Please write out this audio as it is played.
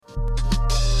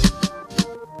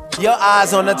Your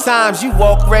eyes on the times, you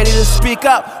walk ready to speak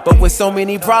up. But with so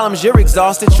many problems, you're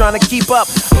exhausted trying to keep up.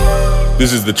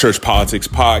 This is the Church Politics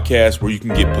Podcast, where you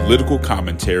can get political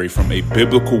commentary from a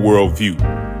biblical worldview.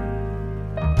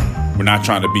 We're not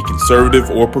trying to be conservative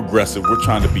or progressive. We're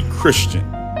trying to be Christian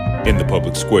in the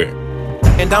public square.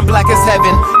 And I'm black as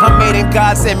heaven. I'm made in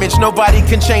God's image. Nobody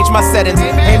can change my settings.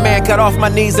 Hey man, got off my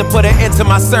knees and put it into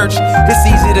my search. It's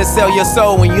easy to sell your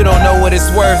soul when you don't know what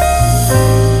it's worth.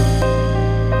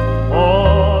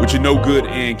 With your no good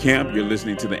Ann Camp, you're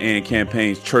listening to the Ann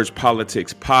Campaign's Church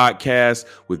Politics Podcast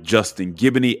with Justin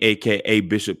Giboney, a.k.a.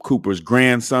 Bishop Cooper's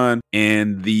grandson,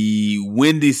 and the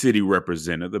Windy City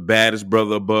representative, the baddest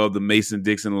brother above the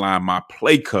Mason-Dixon line, my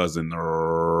play cousin, the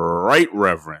Right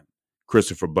Reverend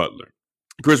Christopher Butler.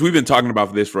 Chris, we've been talking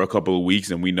about this for a couple of weeks,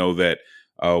 and we know that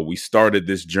we started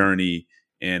this journey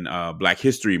in Black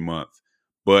History Month,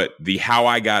 but the How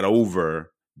I Got Over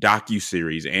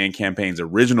docuseries, Ann Campaign's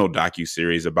original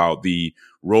docuseries about the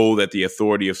role that the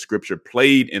authority of Scripture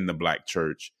played in the Black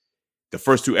church, the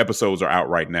first 2 episodes are out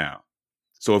right now.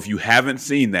 So if you haven't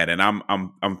seen that, and I'm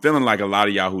feeling like a lot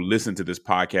of y'all who listen to this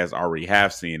podcast already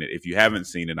have seen it. If you haven't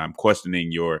seen it, I'm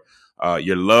questioning your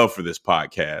love for this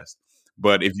podcast.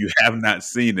 But if you have not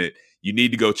seen it, you need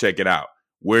to go check it out.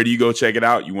 Where do you go check it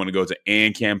out? You want to go to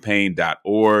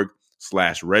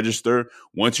anncampaign.org/register.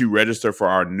 Once you register for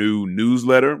our new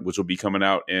newsletter, which will be coming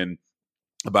out in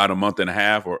about a month and a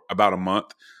half or about a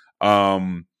month,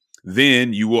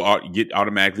 then you will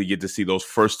automatically get to see those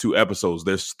first 2 episodes.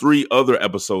 There's 3 other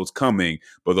episodes coming,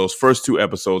 but those first 2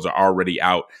 episodes are already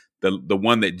out. The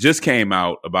one that just came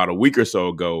out about a week or so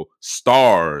ago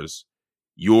stars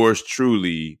yours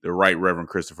truly, the Right Reverend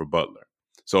Christopher Butler.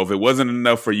 So if it wasn't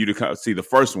enough for you to see the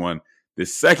first one, the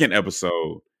second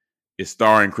episode is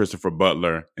starring Christopher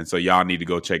Butler. And so y'all need to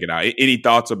go check it out. Any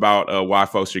thoughts about why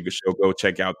folks should go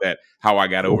check out that How I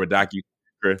Got Over docu,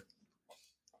 Chris?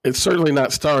 It's certainly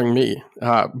not starring me,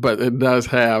 but it does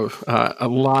have a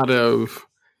lot of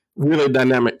really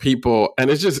dynamic people. And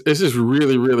it's just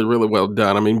really, really, really well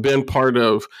done. I mean, being part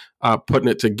of putting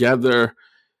it together,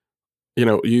 you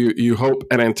know, you hope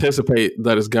and anticipate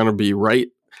that it's going to be right,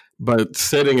 but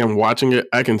sitting and watching it,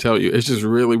 I can tell you, it's just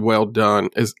really well done.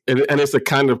 And it's the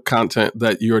kind of content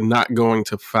that you're not going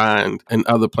to find in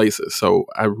other places. So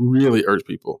I really urge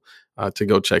people to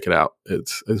go check it out.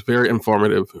 It's very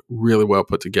informative, really well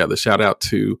put together. Shout out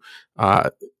to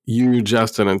you,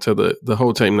 Justin, and to the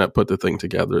whole team that put the thing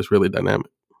together. It's really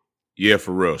dynamic. Yeah,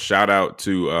 for real. Shout out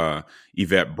to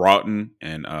Yvette Broughton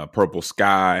and Purple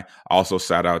Sky. Also,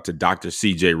 shout out to Dr.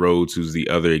 CJ Rhodes, who's the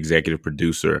other executive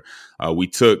producer. We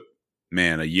took,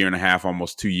 a year and a half,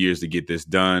 almost 2 years to get this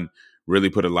done. Really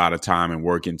put a lot of time and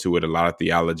work into it, a lot of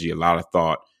theology, a lot of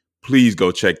thought. Please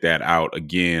go check that out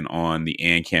again on the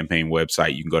Ann Campaign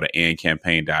website. You can go to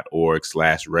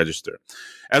anncampaign.org/register.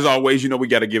 As always, we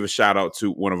got to give a shout out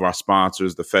to one of our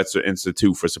sponsors, the Fetzer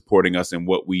Institute, for supporting us in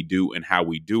what we do and how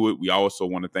we do it. We also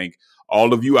want to thank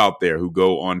all of you out there who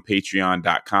go on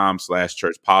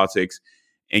patreon.com/churchpolitics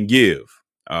and give.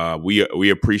 We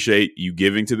appreciate you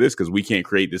giving to this because we can't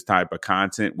create this type of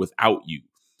content without you.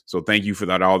 So thank you for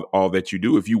that, all that you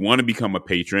do. If you want to become a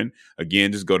patron,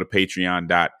 again, just go to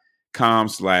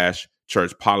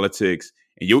patreon.com/churchpolitics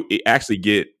and you'll actually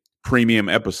get premium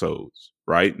episodes.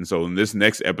 Right. And so in this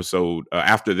next episode,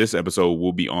 after this episode,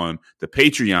 we'll be on the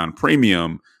Patreon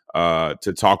premium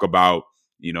to talk about,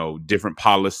 different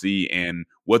policy and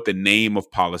what the name of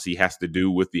policy has to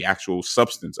do with the actual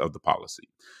substance of the policy.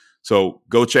 So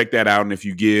go check that out. And if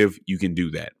you give, you can do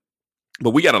that.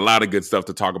 But we got a lot of good stuff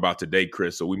to talk about today,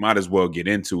 Chris. So we might as well get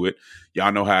into it.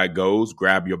 Y'all know how it goes.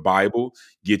 Grab your Bible,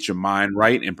 get your mind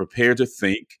right, and prepare to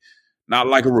think not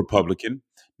like a Republican,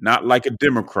 not like a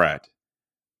Democrat,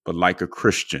 but like a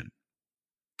Christian.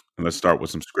 And let's start with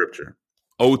some scripture.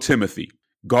 O Timothy,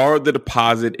 guard the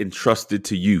deposit entrusted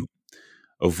to you.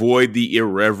 Avoid the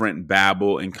irreverent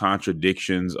babble and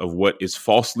contradictions of what is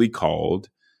falsely called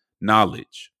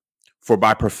knowledge. For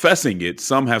by professing it,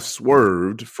 some have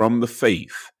swerved from the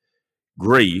faith.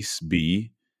 Grace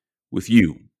be with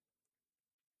you.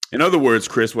 In other words,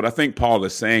 Chris, what I think Paul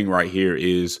is saying right here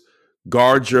is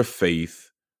guard your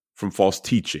faith from false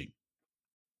teaching.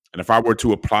 And if I were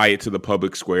to apply it to the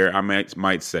public square, I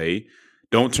might say,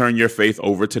 don't turn your faith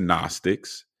over to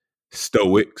Gnostics,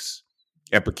 Stoics,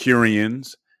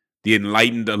 Epicureans, the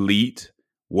enlightened elite,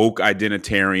 woke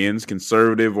identitarians,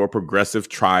 conservative or progressive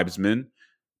tribesmen,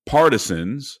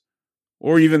 partisans,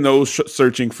 or even those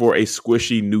searching for a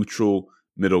squishy, neutral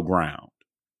middle ground.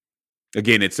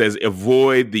 Again, it says,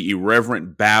 avoid the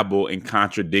irreverent babble and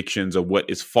contradictions of what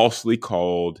is falsely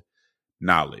called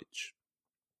knowledge.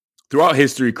 Throughout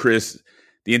history, Chris,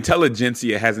 the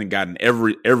intelligentsia hasn't gotten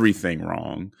everything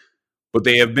wrong, but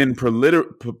they have been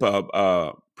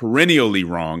perennially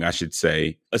wrong, I should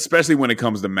say, especially when it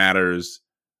comes to matters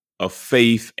of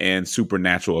faith and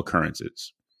supernatural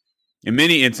occurrences. In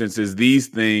many instances, these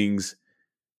things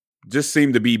just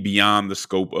seem to be beyond the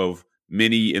scope of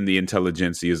many in the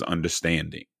intelligentsia's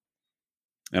understanding.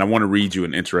 And I want to read you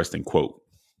an interesting quote.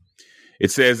 It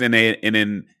says in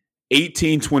an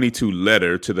 1822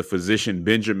 letter to the physician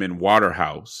Benjamin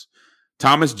Waterhouse,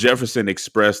 Thomas Jefferson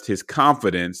expressed his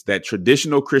confidence that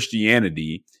traditional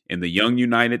Christianity in the young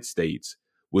United States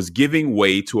was giving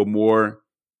way to a more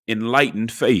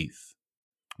enlightened faith.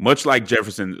 Much like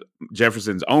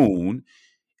Jefferson's own,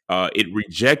 it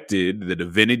rejected the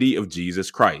divinity of Jesus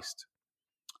Christ.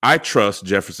 I trust,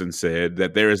 Jefferson said,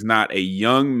 that there is not a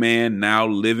young man now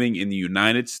living in the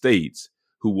United States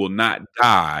who will not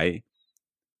die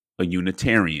a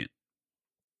Unitarian.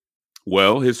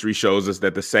 Well, history shows us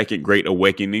that the Second Great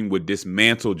Awakening would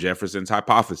dismantle Jefferson's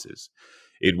hypothesis.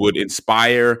 It would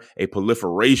inspire a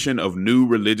proliferation of new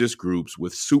religious groups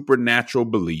with supernatural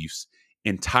beliefs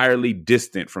entirely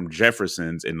distant from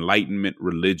Jefferson's Enlightenment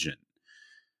religion.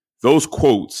 Those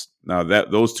quotes,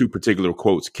 those two particular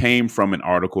quotes came from an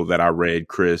article that I read,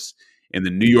 Chris, in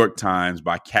the New York Times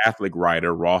by Catholic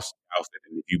writer Ross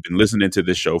Douthat. If you've been listening to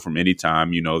this show from any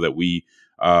time, you know that we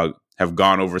have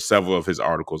gone over several of his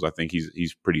articles. I think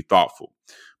he's pretty thoughtful.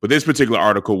 But this particular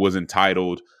article was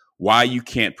entitled, "Why You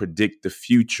Can't Predict the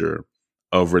Future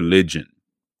of Religion."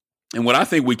 And what I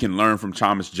think we can learn from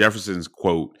Thomas Jefferson's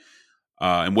quote,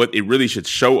 and what it really should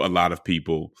show a lot of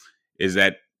people, is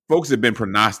that folks have been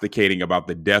prognosticating about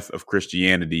the death of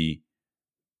Christianity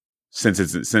since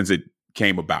it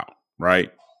came about, right?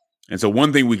 And so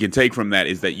one thing we can take from that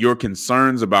is that your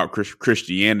concerns about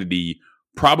Christianity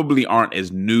probably aren't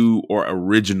as new or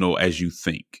original as you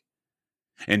think.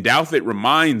 And Douthat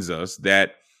reminds us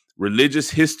that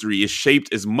religious history is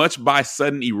shaped as much by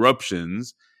sudden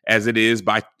eruptions as it is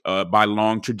by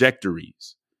long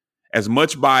trajectories, as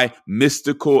much by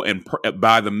mystical and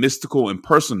by the mystical and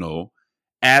personal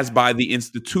as by the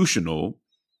institutional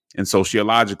and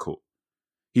sociological.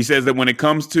 He says that when it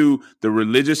comes to the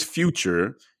religious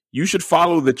future, you should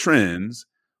follow the trends,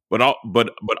 but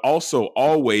also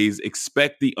always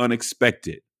expect the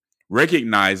unexpected,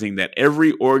 recognizing that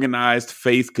every organized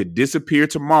faith could disappear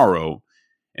tomorrow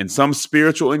and some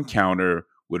spiritual encounter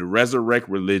would resurrect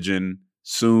religion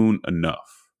soon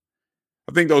enough.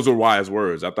 I think those are wise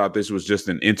words. I thought this was just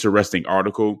an interesting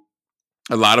article.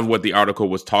 A lot of what the article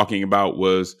was talking about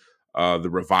was the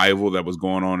revival that was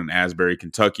going on in Asbury,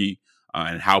 Kentucky,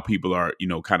 and how people are,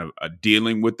 kind of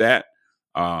dealing with that,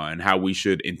 and how we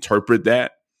should interpret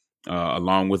that,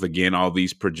 along with, again, all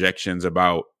these projections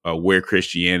about where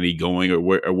Christianity going or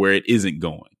where it isn't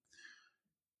going.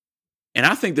 And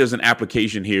I think there's an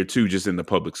application here, too, just in the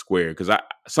public square, because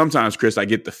sometimes, Chris, I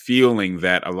get the feeling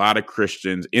that a lot of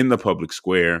Christians in the public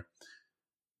square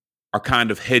are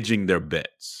kind of hedging their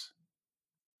bets.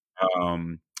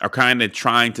 Are kind of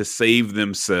trying to save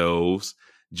themselves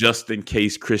just in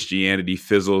case Christianity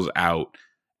fizzles out,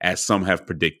 as some have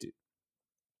predicted.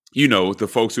 The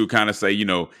folks who kind of say,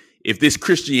 if this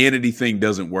Christianity thing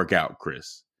doesn't work out,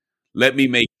 Chris, let me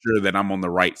make sure that I'm on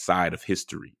the right side of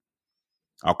history.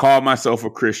 I'll call myself a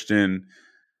Christian,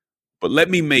 but let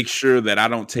me make sure that I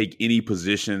don't take any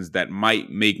positions that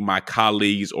might make my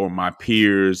colleagues or my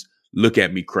peers look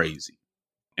at me crazy.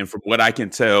 And from what I can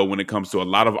tell, when it comes to a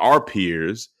lot of our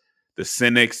peers, the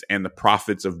cynics and the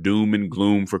prophets of doom and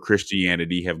gloom for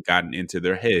Christianity have gotten into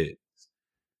their heads.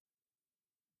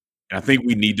 And I think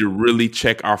we need to really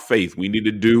check our faith. We need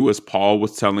to do as Paul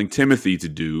was telling Timothy to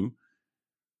do.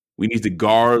 We need to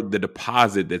guard the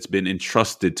deposit that's been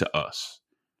entrusted to us.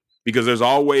 Because there's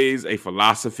always a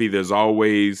philosophy, there's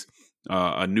always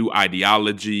a new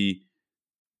ideology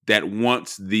that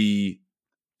wants the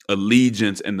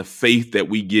allegiance and the faith that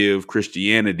we give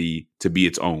Christianity to be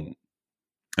its own.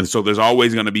 And so there's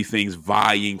always going to be things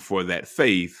vying for that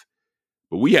faith,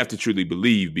 but we have to truly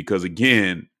believe, because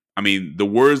again, the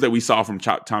words that we saw from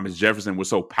Thomas Jefferson were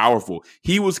so powerful.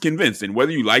 He was convinced, and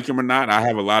whether you like him or not, I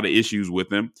have a lot of issues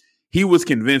with him. He was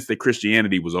convinced that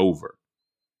Christianity was over,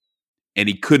 and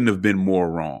he couldn't have been more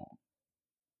wrong.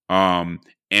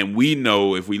 And we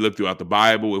know, if we look throughout the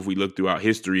Bible, if we look throughout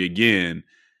history again,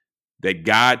 that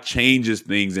God changes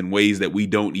things in ways that we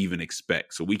don't even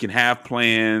expect. So we can have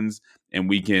plans and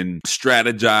we can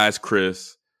strategize,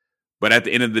 Chris, but at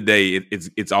the end of the day,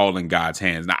 it's all in God's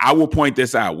hands. Now, I will point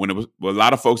this out. A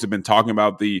lot of folks have been talking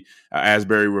about the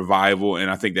Asbury revival, and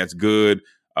I think that's good.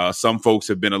 Some folks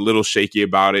have been a little shaky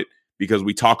about it because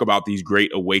we talk about these great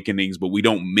awakenings, but we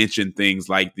don't mention things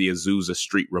like the Azusa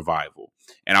Street Revival.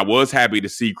 And I was happy to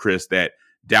see, Chris, that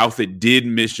Douthit did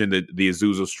mention the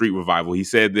Azusa Street Revival. He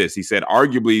said this. He said,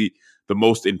 arguably the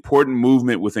most important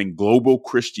movement within global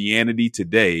Christianity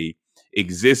today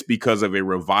exists because of a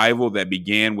revival that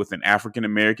began with an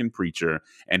African-American preacher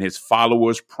and his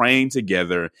followers praying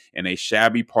together in a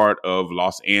shabby part of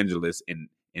Los Angeles in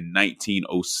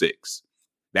 1906.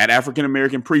 That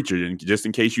African-American preacher, and just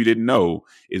in case you didn't know,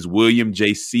 is William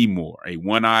J. Seymour, a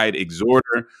one-eyed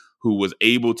exhorter who was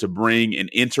able to bring an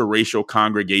interracial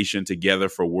congregation together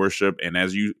for worship. And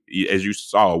as you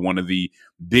saw, one of the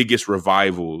biggest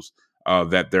revivals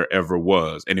that there ever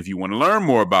was. And if you want to learn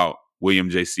more about William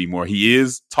J. Seymour, he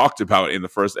is talked about in the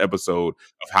first episode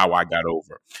of How I Got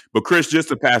Over. But Chris, just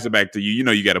to pass it back to you,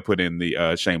 you got to put in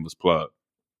the shameless plug.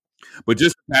 But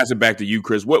just to pass it back to you,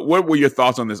 Chris, what were your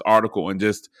thoughts on this article and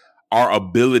just our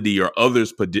ability or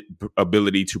others'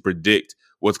 ability to predict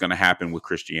what's going to happen with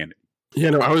Christianity?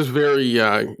 I was very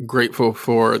grateful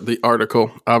for the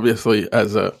article. Obviously,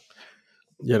 as a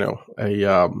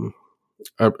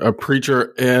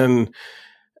preacher in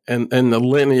the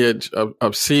lineage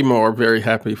of Seymour, very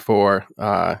happy for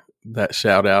that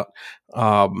shout out.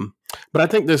 But I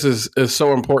think this is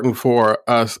so important for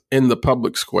us in the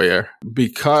public square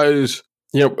because,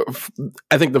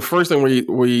 I think the first thing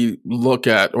we look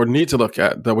at or need to look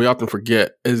at that we often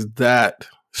forget is that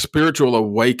spiritual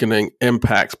awakening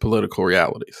impacts political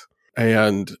realities.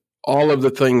 And all of the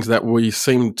things that we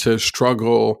seem to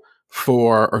struggle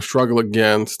for or struggle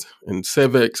against in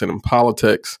civics and in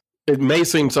politics, it may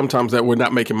seem sometimes that we're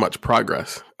not making much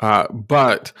progress.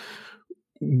 But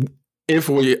if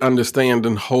we understand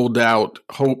and hold out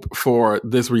hope for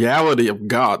this reality of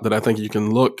God, that I think you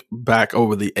can look back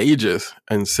over the ages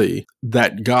and see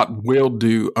that God will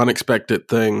do unexpected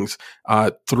things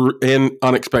in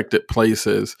unexpected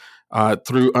places,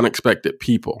 through unexpected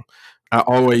people. I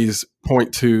always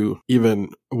point to,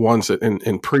 even once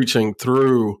in preaching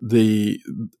through the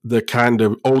kind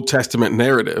of Old Testament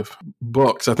narrative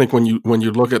books. I think when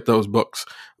you look at those books,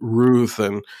 Ruth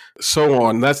and so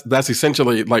on, that's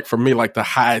essentially, like, for me, like the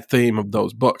high theme of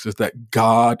those books is that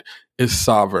God is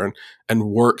sovereign and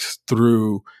works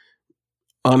through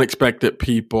unexpected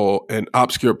people in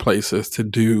obscure places to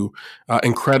do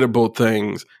incredible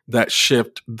things that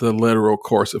shift the literal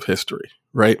course of history.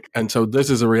 Right. And so this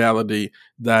is a reality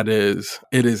that is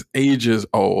ages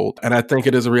old. And I think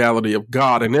it is a reality of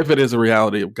God. And if it is a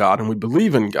reality of God and we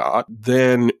believe in God,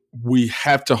 then we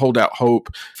have to hold out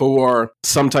hope for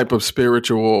some type of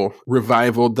spiritual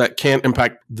revival that can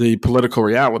impact the political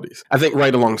realities. I think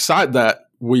right alongside that,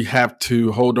 we have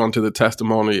to hold on to the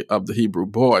testimony of the Hebrew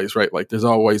boys, right? Like, there's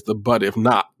always the but if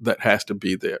not that has to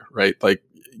be there, right? Like,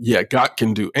 yeah, God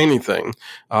can do anything.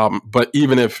 But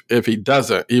even if he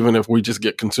doesn't, even if we just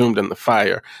get consumed in the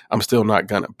fire, I'm still not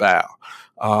going to bow.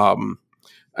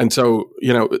 And so,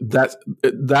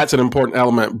 that's an important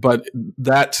element, but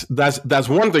that's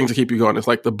one thing to keep you going. It's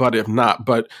like the but if not,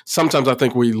 but sometimes I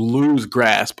think we lose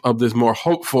grasp of this more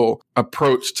hopeful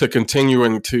approach to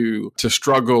continuing to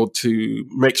struggle, to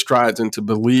make strides and to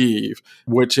believe,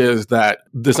 which is that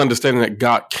this understanding that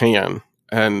God can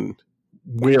and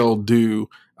will do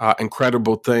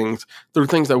incredible things through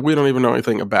things that we don't even know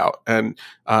anything about. And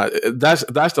that's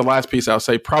the last piece I'll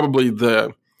say. Probably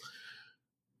the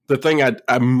thing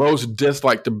I most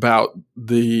disliked about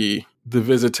the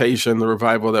visitation, the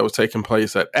revival that was taking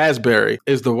place at Asbury,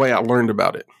 is the way I learned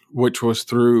about it, which was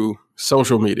through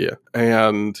social media.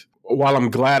 And while I'm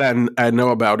glad I know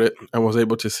about it and was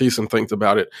able to see some things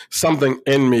about it, something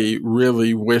in me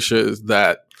really wishes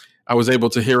that I was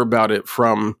able to hear about it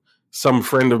from some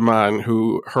friend of mine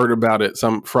who heard about it,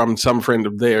 from some friend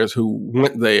of theirs who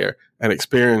went there and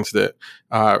experienced it,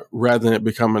 rather than it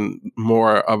becoming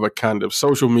more of a kind of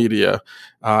social media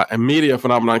and media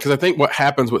phenomenon. Because I think what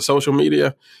happens with social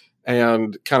media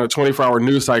and kind of 24-hour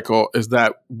news cycle is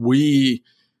that we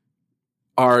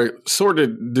are sort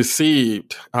of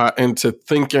deceived into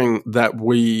thinking that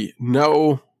we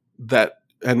know that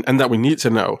and that we need to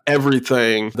know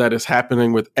everything that is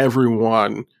happening with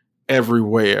everyone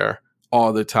everywhere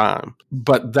all the time.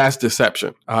 But that's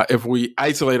deception. If we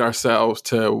isolate ourselves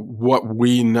to what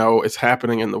we know is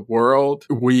happening in the world,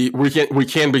 we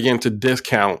can begin to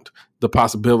discount the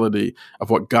possibility of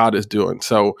what God is doing.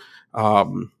 So,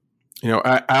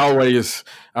 I always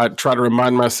try to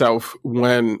remind myself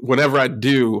whenever I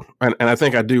do, and I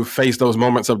think I do face those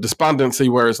moments of despondency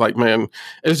where it's like, man,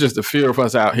 it's just a few of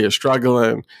us out here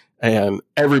struggling, and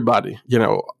everybody,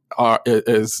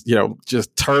 is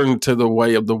just turned to the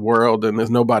way of the world, and there's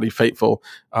nobody faithful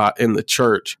in the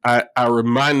church. I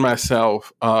remind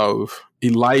myself of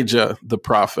Elijah the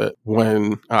prophet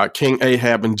when King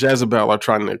Ahab and Jezebel are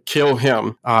trying to kill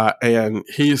him, and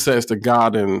he says to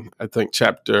God in, I think,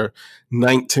 chapter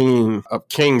 19 of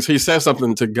Kings, he says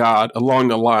something to God along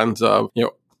the lines of,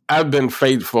 I've been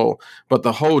faithful, but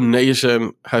the whole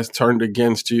nation has turned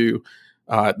against you.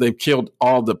 They've killed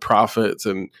all the prophets,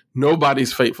 and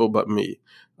nobody's faithful but me.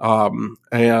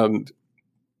 And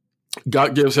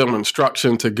God gives him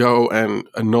instruction to go and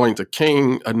anoint a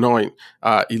king, anoint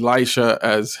Elisha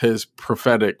as his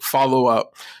prophetic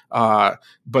follow-up.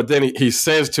 But then he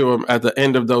says to him at the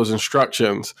end of those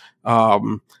instructions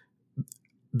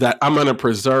that I'm going to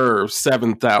preserve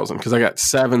 7,000 because I got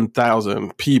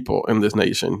 7,000 people in this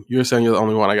nation. You're saying you're the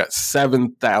only one. I got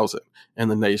 7,000 in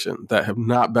the nation that have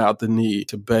not bowed the knee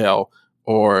to Baal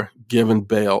or given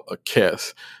Baal a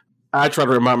kiss. I try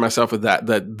to remind myself of that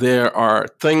there are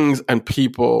things and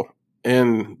people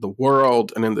in the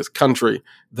world and in this country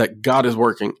that God is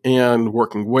working in,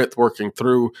 working with, working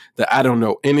through that I don't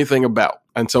know anything about.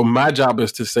 And so my job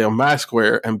is to stay on my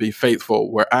square and be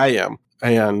faithful where I am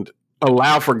and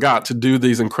allow for God to do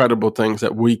these incredible things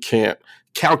that we can't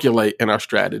calculate in our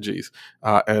strategies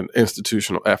and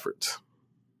institutional efforts.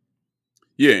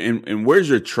 Yeah, and where's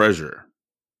your treasure,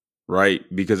 right?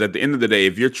 Because at the end of the day,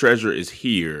 if your treasure is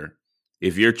here,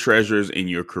 if your treasure's in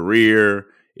your career,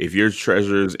 if your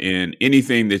treasure's in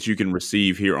anything that you can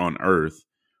receive here on earth,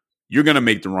 you're going to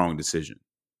make the wrong decision,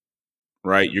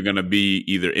 right? You're going to be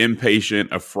either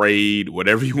impatient, afraid,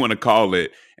 whatever you want to call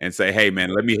it, and say, hey, man,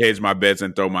 let me hedge my bets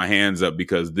and throw my hands up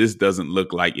because this doesn't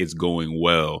look like it's going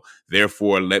well.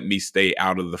 Therefore, let me stay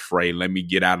out of the fray. Let me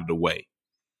get out of the way.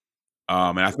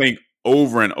 And I think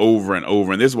over and over and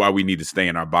over, and this is why we need to stay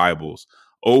in our Bibles,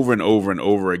 over and over and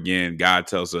over again, God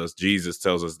tells us, Jesus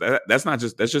tells us that's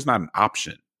just not an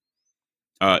option.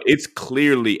 It's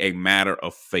clearly a matter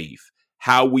of faith.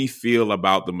 How we feel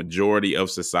about the majority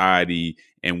of society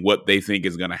and what they think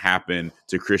is going to happen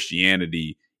to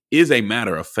Christianity is a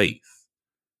matter of faith.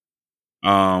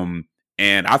 And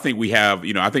I think we have,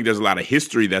 I think there's a lot of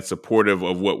history that's supportive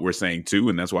of what we're saying too.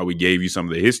 And that's why we gave you some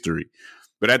of the history.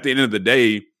 But at the end of the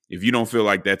day, if you don't feel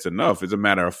like that's enough, it's a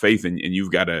matter of faith, and you've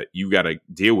got to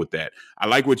deal with that. I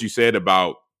like what you said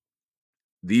about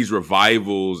these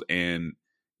revivals and,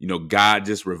 God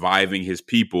just reviving his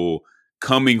people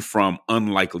coming from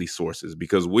unlikely sources,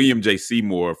 because William J.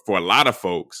 Seymour, for a lot of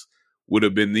folks, would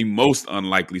have been the most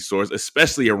unlikely source,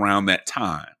 especially around that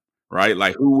time, right?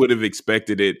 Like, who would have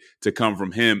expected it to come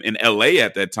from him in LA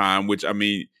at that time, which, I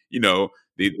mean,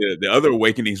 the other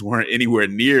awakenings weren't anywhere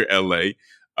near LA.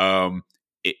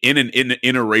 In an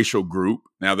interracial group.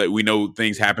 Now that we know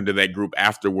things happened to that group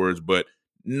afterwards, but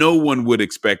no one would have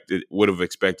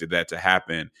expected that to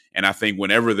happen. And I think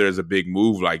whenever there's a big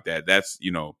move like that, that's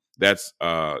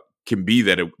can be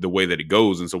the way that it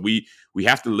goes. And so we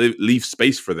have to leave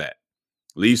space for that.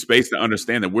 Leave space to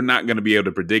understand that we're not going to be able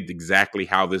to predict exactly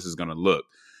how this is going to look.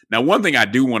 Now, one thing I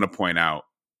do want to point out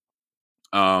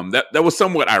that was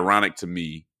somewhat ironic to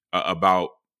me about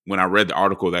when I read the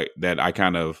article that I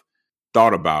kind of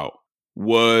thought about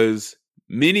was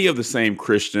many of the same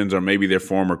Christians, or maybe they're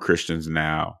former Christians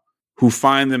now, who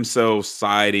find themselves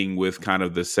siding with kind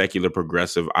of the secular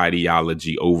progressive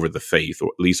ideology over the faith, or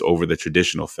at least over the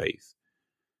traditional faith,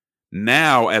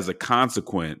 now as a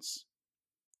consequence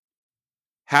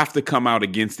have to come out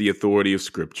against the authority of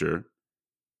Scripture,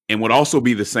 and would also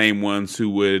be the same ones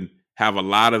who would have a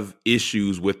lot of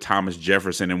issues with Thomas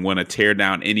Jefferson and want to tear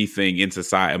down anything in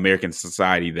American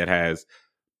society that has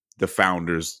the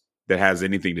founders, that has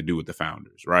anything to do with the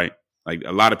founders, right? Like,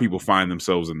 a lot of people find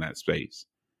themselves in that space.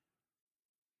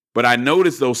 But I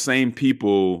noticed those same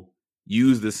people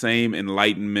use the same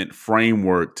Enlightenment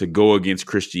framework to go against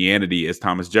Christianity as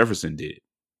Thomas Jefferson did.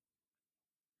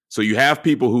 So you have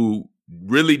people who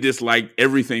really dislike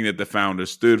everything that the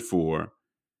founders stood for,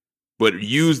 but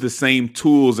use the same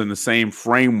tools and the same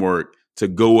framework to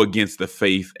go against the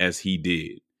faith as he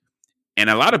did.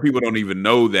 And a lot of people don't even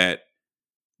know that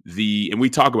and we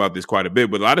talk about this quite a bit,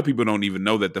 but a lot of people don't even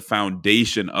know that the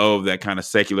foundation of that kind of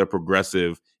secular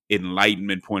progressive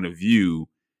Enlightenment point of view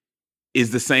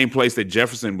is the same place that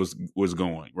Jefferson was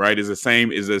going, right? Is the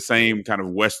same kind of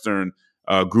Western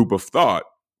group of thought.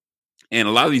 And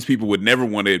a lot of these people would never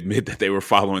want to admit that they were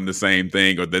following the same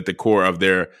thing, or that the core of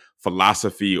their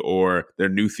philosophy or their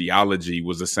new theology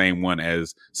was the same one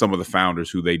as some of the founders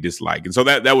who they dislike. And so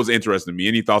that was interesting to me.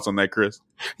 Any thoughts on that, Chris?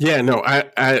 Yeah, no,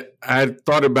 I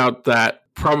thought about that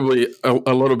probably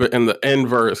a little bit in the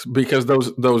inverse, because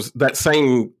that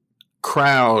same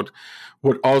crowd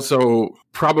would also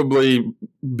probably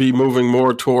be moving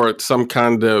more toward some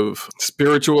kind of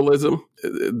spiritualism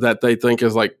that they think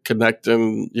is like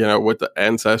connecting, with the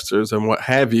ancestors and what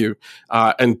have you,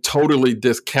 and totally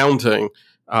discounting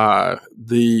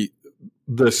the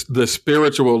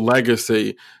spiritual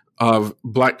legacy of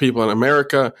Black people in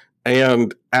America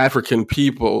and African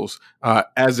peoples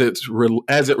as it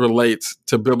relates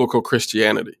to biblical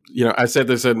Christianity. I said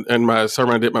this in my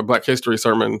sermon. I did my Black History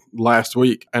sermon last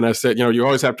week, and I said, you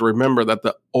always have to remember that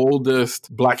the oldest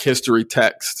Black history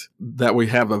text that we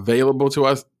have available to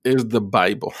us is the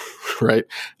Bible, right?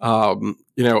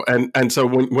 And so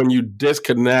when you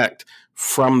disconnect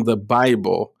from the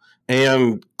Bible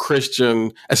and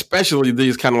Christian, especially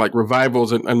these kind of like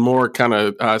revivals and more kind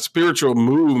of spiritual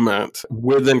movement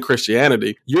within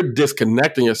Christianity, you're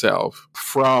disconnecting yourself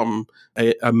from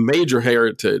a major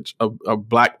heritage of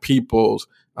Black peoples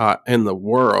in the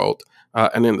world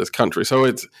and in this country. So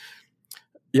it's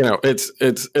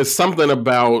something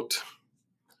about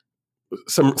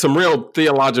some real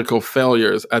theological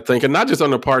failures, I think, and not just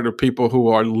on the part of people who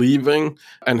are leaving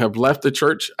and have left the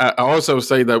church. I also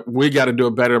say that we got to do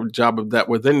a better job of that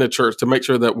within the church to make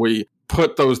sure that we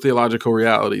put those theological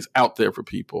realities out there for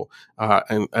people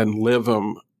and live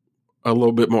them a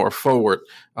little bit more forward,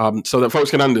 so that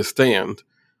folks can understand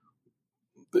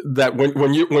that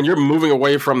when you're moving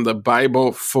away from the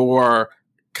Bible for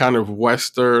kind of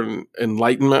Western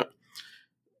enlightenment,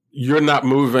 you're not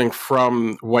moving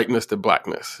from whiteness to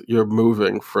Blackness. You're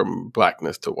moving from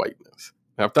Blackness to whiteness.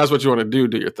 Now, if that's what you want to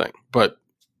do your thing. But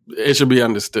it should be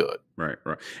understood. Right.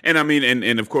 And I mean,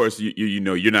 and of course,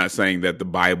 you're not saying that the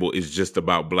Bible is just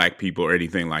about Black people or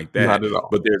anything like that. Not at all.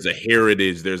 But there's a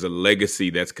heritage, there's a legacy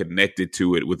that's connected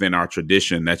to it within our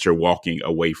tradition that you're walking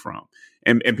away from.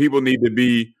 And people need to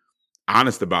be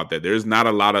honest about that. There's not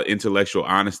a lot of intellectual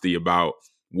honesty about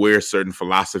where certain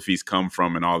philosophies come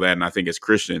from and all that. And I think as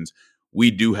Christians,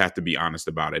 we do have to be honest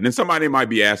about it. And then somebody might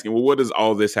be asking, well, what does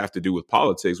all this have to do with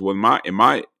politics? Well, in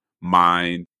my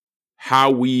mind,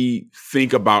 how we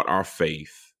think about our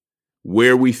faith,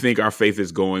 where we think our faith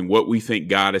is going, what we think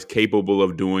God is capable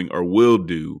of doing or will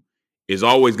do is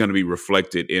always going to be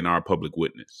reflected in our public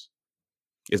witness.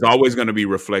 It's always going to be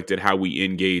reflected how we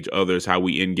engage others, how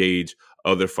we engage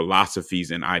other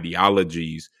philosophies and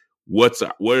ideologies.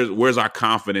 Where's our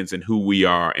confidence in who we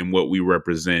are and what we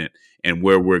represent and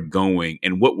where we're going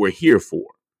and what we're here for?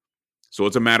 So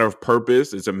it's a matter of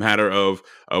purpose. It's a matter of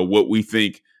what we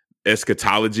think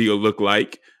eschatology will look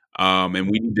like. And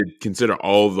we need to consider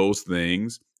all those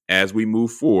things as we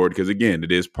move forward, because, again,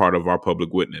 it is part of our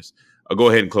public witness. Go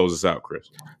ahead and close us out, Chris.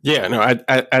 Yeah, no,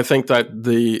 I think that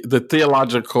the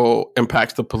theological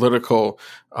impacts the political,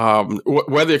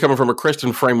 whether you're coming from a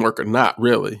Christian framework or not,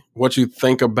 really. What you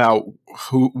think about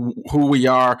who we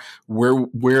are,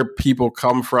 where people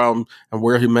come from, and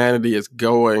where humanity is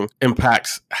going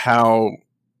impacts how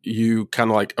you kind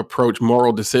of like approach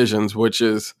moral decisions, which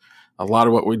is a lot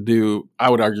of what we do. I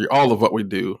would argue all of what we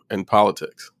do in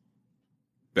politics.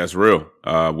 That's real.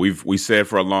 We said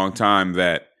for a long time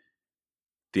that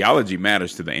theology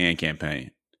matters to the AND campaign,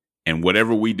 and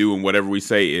whatever we do and whatever we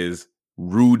say is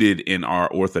rooted in our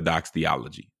orthodox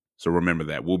theology. So remember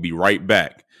that. We'll be right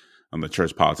back on the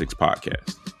Church Politics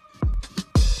Podcast.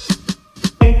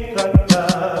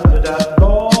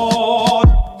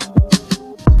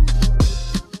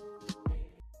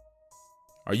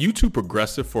 Are you too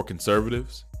progressive for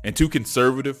conservatives and too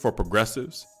conservative for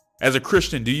progressives? As a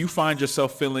Christian, do you find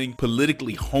yourself feeling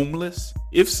politically homeless?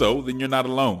 If so, then you're not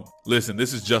alone. Listen,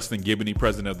 this is Justin Giboney,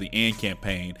 president of the AND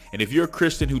campaign. And if you're a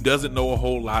Christian who doesn't know a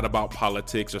whole lot about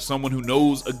politics, or someone who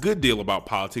knows a good deal about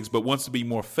politics but wants to be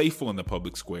more faithful in the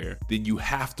public square, then you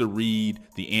have to read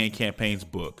the AND campaign's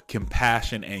book,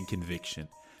 Compassion and Conviction.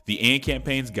 The AND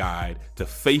campaign's guide to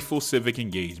faithful civic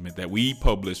engagement that we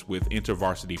published with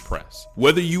InterVarsity Press.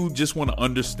 Whether you just want to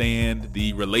understand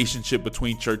the relationship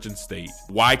between church and state,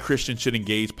 why Christians should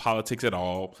engage politics at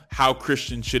all, how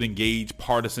Christians should engage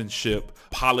partisanship,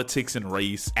 politics and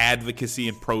race, advocacy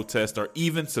and protest, or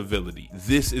even civility,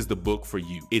 this is the book for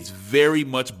you. It's very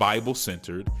much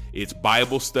Bible-centered. It's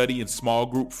Bible study and small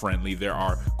group friendly. There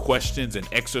are questions and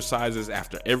exercises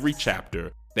after every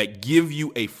chapter that give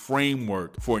you a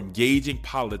framework for engaging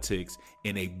politics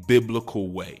in a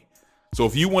biblical way. So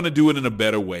if you want to do it in a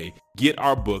better way, get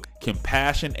our book,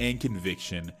 Compassion and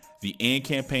Conviction, the AND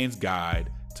campaign's guide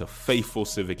to faithful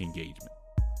civic engagement.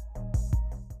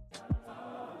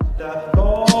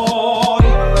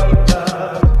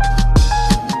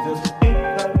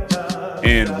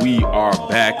 And we are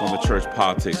back on the Church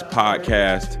Politics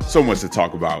Podcast. So much to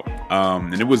talk about.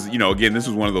 And it was, again, this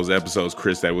was one of those episodes,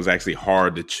 Chris, that was actually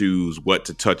hard to choose what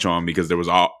to touch on, because there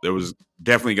was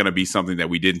definitely going to be something that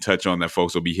we didn't touch on that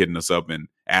folks will be hitting us up and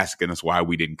asking us why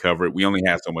we didn't cover it. We only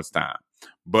had so much time.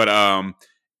 But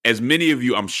as many of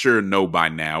you, I'm sure, know by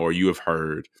now, or you have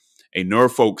heard, a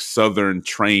Norfolk Southern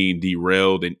train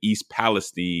derailed in East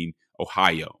Palestine,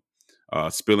 Ohio,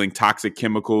 spilling toxic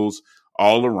chemicals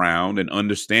all around and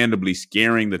understandably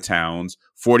scaring the town's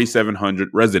 4,700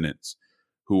 residents,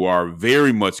 who are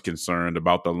very much concerned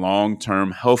about the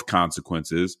long-term health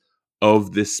consequences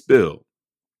of this spill.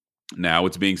 Now,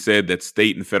 it's being said that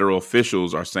state and federal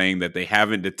officials are saying that they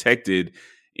haven't detected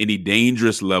any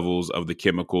dangerous levels of the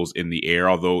chemicals in the air.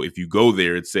 Although if you go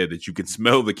there, it's said that you can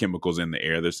smell the chemicals in the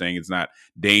air. They're saying it's not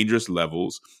dangerous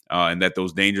levels, and that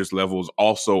those dangerous levels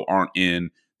also aren't in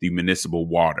the municipal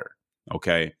water.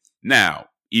 Okay. Now,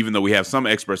 even though we have some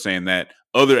experts saying that,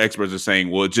 other experts are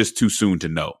saying, well, it's just too soon to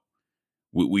know.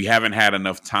 We haven't had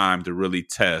enough time to really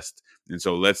test. And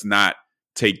so let's not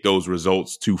take those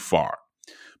results too far.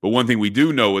 But one thing we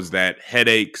do know is that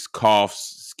headaches,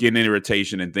 coughs, skin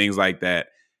irritation, and things like that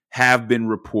have been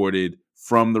reported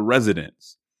from the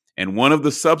residents. And one of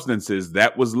the substances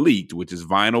that was leaked, which is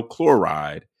vinyl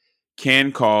chloride,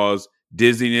 can cause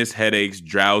dizziness, headaches,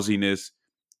 drowsiness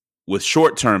with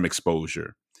short-term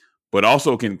exposure, but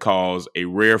also can cause a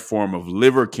rare form of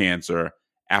liver cancer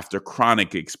after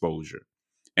chronic exposure.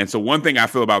 And so one thing I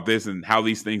feel about this and how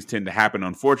these things tend to happen,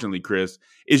 unfortunately, Chris,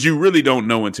 is you really don't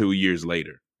know until years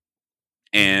later.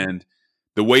 And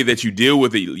the way that you deal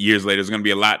with it years later is going to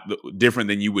be a lot different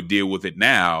than you would deal with it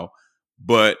now.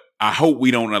 But I hope we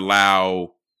don't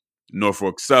allow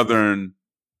Norfolk Southern,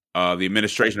 the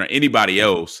administration, or anybody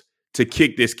else to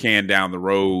kick this can down the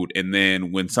road. And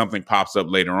then when something pops up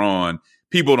later on,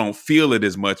 people don't feel it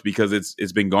as much because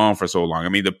it's been gone for so long. I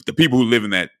mean, the people who live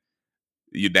in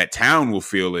that town will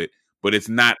feel it, but it's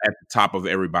not at the top of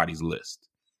everybody's list.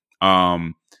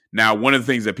 Now, one of the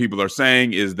things that people are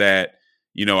saying is that,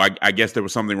 I guess there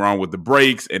was something wrong with the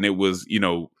brakes, and it was,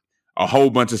 a whole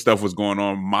bunch of stuff was going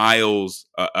on miles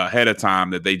ahead of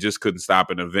time that they just couldn't stop.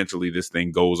 And eventually this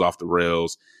thing goes off the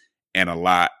rails and a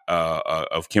lot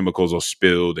of chemicals are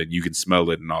spilled and you can smell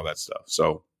it and all that stuff.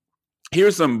 So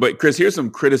here's some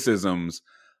criticisms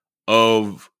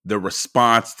of the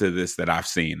response to this that I've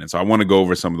seen. And so I want to go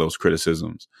over some of those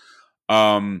criticisms.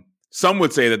 Some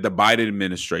would say that the Biden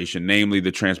administration, namely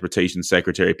the Transportation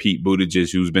Secretary, Pete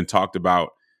Buttigieg, who's been talked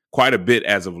about quite a bit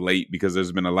as of late because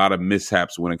there's been a lot of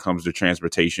mishaps when it comes to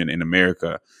transportation in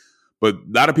America. But a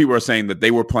lot of people are saying that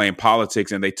they were playing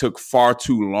politics and they took far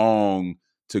too long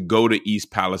to go to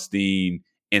East Palestine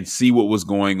and see what was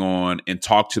going on and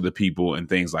talk to the people and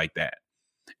things like that.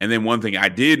 And then one thing I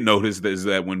did notice is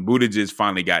that when Buttigieg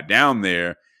finally got down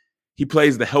there, he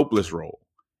plays the helpless role,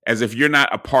 as if you're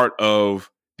not a part of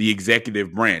the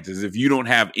executive branch, as if you don't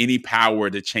have any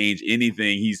power to change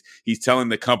anything. He's telling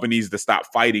the companies to stop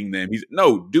fighting them.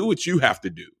 No, do what you have to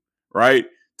do, right,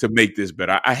 to make this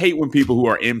better. I hate when people who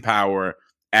are in power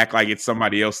act like it's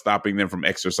somebody else stopping them from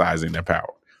exercising their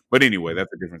power. But anyway,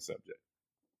 that's a different subject.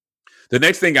 The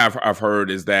next thing I've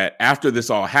heard is that after this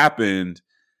all happened,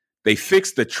 they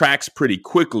fixed the tracks pretty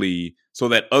quickly so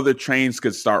that other trains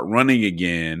could start running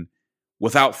again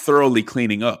without thoroughly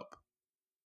cleaning up.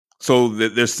 So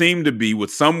there seemed to be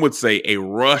what some would say a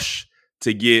rush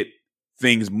to get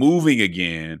things moving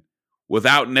again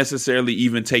without necessarily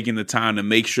even taking the time to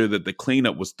make sure that the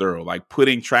cleanup was thorough, like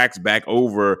putting tracks back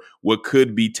over what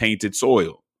could be tainted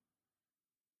soil.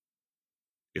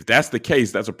 If that's the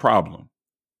case, that's a problem.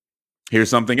 Here's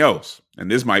something else,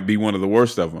 and this might be one of the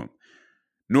worst of them.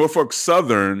 Norfolk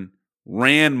Southern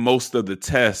ran most of the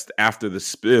tests after the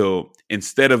spill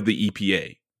instead of the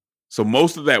EPA. So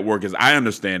most of that work, as I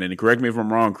understand it, and correct me if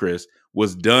I'm wrong, Chris,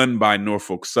 was done by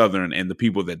Norfolk Southern and the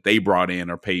people that they brought in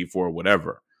or paid for,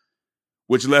 whatever,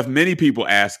 which left many people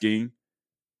asking,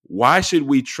 why should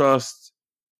we trust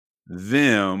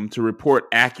them to report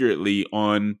accurately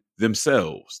on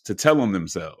themselves, to tell on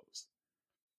themselves?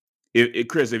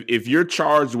 Chris, if you're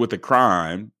charged with a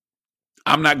crime,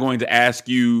 I'm not going to ask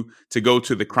you to go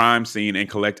to the crime scene and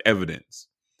collect evidence.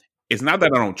 It's not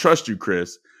that I don't trust you,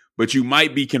 Chris, but you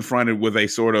might be confronted with a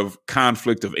sort of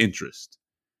conflict of interest.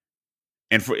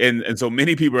 And so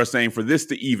many people are saying for this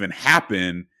to even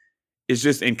happen, it's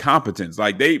just incompetence.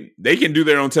 Like they can do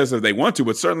their own tests if they want to,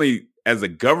 but certainly as a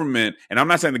government, and I'm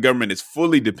not saying the government is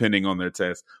fully depending on their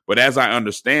tests, but as I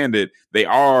understand it, they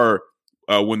are,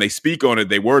 when they speak on it,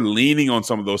 they were leaning on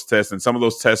some of those tests, and some of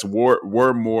those tests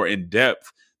were more in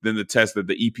depth than the test that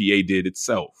the EPA did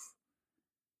itself.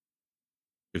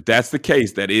 If that's the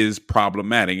case, that is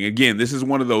problematic. Again, this is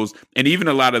one of those, and even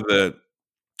a lot of the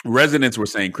residents were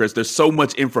saying, Chris, there's so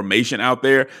much information out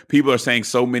there. People are saying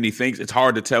so many things. It's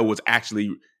hard to tell what's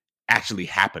actually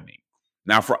happening.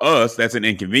 Now, for us, that's an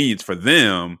inconvenience. For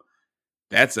them,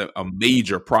 that's a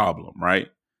major problem, right?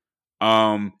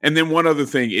 And then one other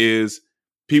thing is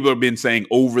people have been saying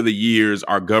over the years,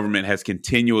 our government has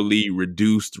continually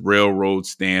reduced railroad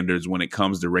standards when it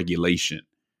comes to regulation,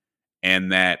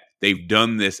 and that they've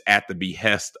done this at the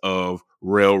behest of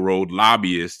railroad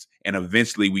lobbyists. And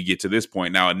eventually we get to this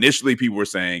point. Now, initially people were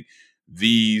saying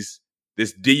this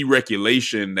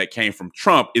deregulation that came from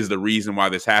Trump is the reason why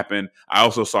this happened. I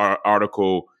also saw an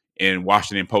article in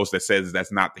Washington Post that says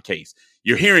that's not the case.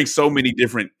 You're hearing so many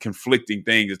different conflicting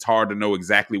things. It's hard to know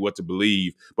exactly what to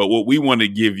believe. But what we want to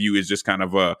give you is just kind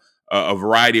of a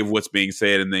variety of what's being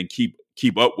said, and then keep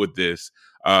up with this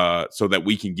so that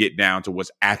we can get down to what's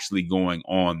actually going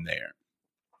on there.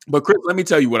 But Chris, let me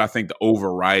tell you what I think the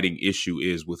overriding issue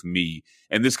is with me.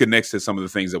 And this connects to some of the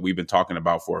things that we've been talking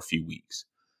about for a few weeks.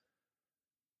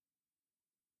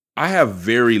 I have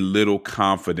very little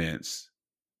confidence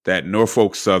that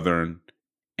Norfolk Southern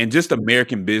and just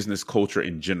American business culture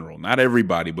in general, not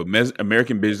everybody, but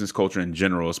American business culture in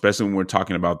general, especially when we're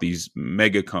talking about these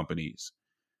mega companies,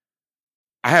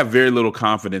 I have very little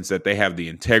confidence that they have the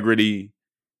integrity,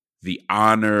 the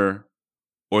honor,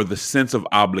 or the sense of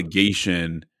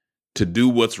obligation to do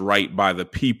what's right by the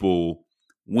people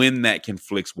when that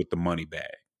conflicts with the money bag.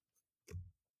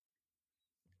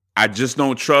 I just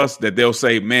don't trust that they'll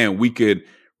say, man, we could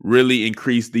really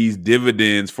increase these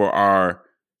dividends for our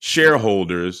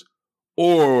shareholders,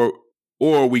 or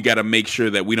we got to make sure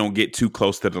that we don't get too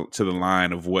close to the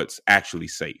line of what's actually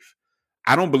safe.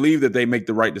 I don't believe that they make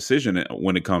the right decision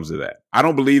when it comes to that. I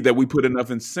don't believe that we put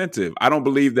enough incentive. I don't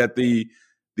believe that the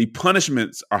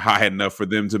punishments are high enough for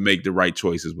them to make the right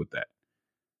choices with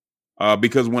that.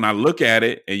 Because when I look at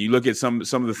it, and you look at some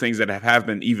of the things that have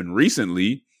happened even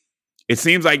recently, it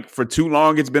seems like for too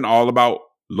long it's been all about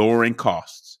lowering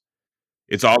costs.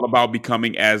 It's all about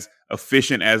becoming as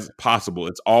efficient as possible.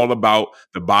 It's all about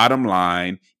the bottom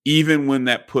line, even when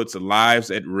that puts lives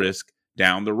at risk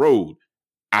down the road.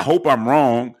 I hope I'm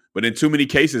wrong, but in too many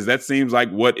cases, that seems like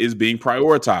what is being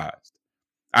prioritized.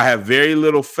 I have very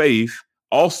little faith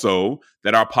also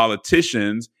that our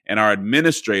politicians and our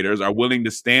administrators are willing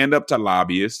to stand up to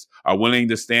lobbyists, are willing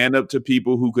to stand up to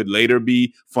people who could later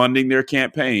be funding their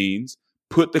campaigns,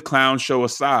 put the clown show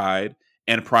aside,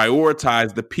 and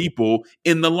prioritize the people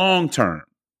in the long term.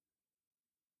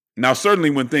 Now,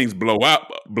 certainly when things blow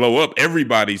up,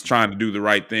 everybody's trying to do the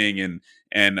right thing,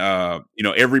 and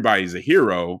everybody's a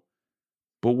hero.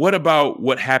 But what about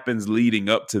what happens leading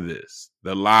up to this?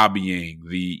 The lobbying,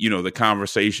 the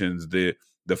conversations, the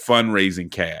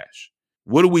fundraising cash.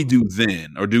 What do we do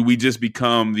then? Or do we just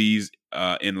become these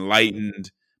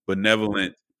enlightened,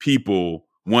 benevolent people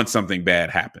once something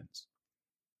bad happens?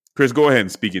 Chris, go ahead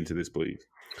and speak into this, please.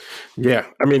 Yeah,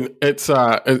 I mean, it's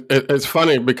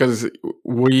funny because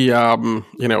we don't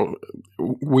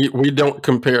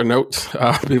compare notes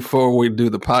before we do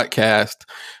the podcast,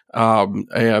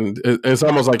 and it's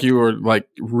almost like you were like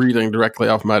reading directly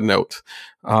off my notes,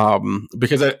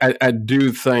 because I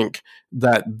do think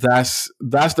that's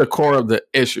the core of the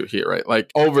issue here, right?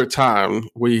 Like over time,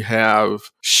 we have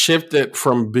shifted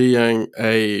from being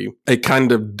a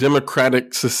kind of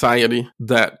democratic society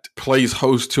that plays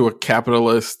host to a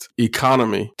capitalist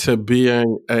economy to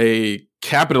being a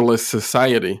capitalist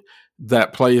society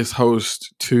that plays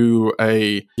host to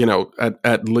a,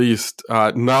 at least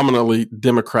nominally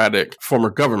democratic form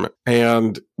of government.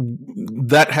 And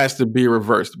that has to be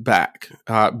reversed back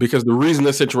because the reason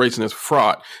this situation is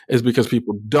fraught is because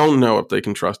people don't know if they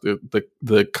can trust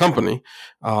the company,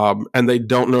 and they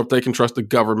don't know if they can trust the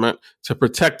government to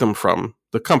protect them from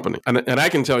the company. And I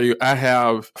can tell you, I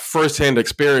have firsthand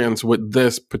experience with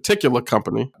this particular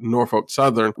company, Norfolk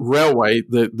Southern Railway.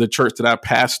 The church that I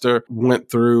pastor went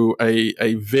through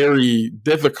a very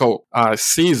difficult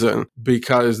season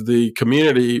because the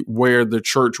community where the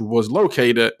church was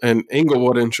located in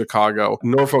Englewood in Chicago,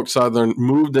 Norfolk Southern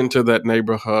moved into that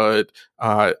neighborhood,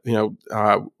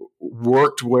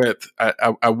 worked with,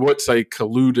 I would say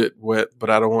colluded with, but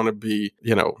I don't want to be,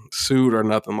 sued or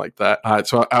nothing like that.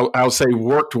 So I'll say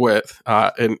worked with,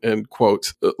 in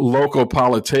quotes, local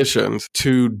politicians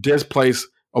to displace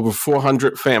over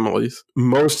 400 families.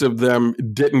 Most of them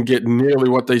didn't get nearly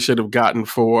what they should have gotten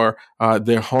for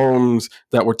their homes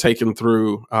that were taken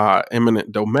through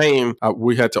eminent domain.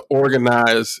 We had to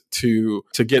organize to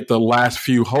get the last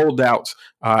few holdouts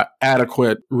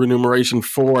adequate remuneration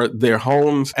for their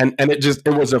homes. And it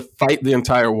was a fight the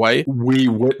entire way. We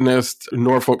witnessed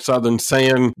Norfolk Southern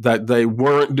saying that they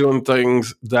weren't doing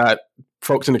things that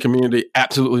folks in the community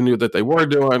absolutely knew that they were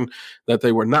doing, that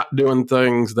they were not doing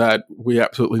things that we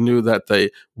absolutely knew that they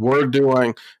were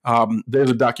doing. There's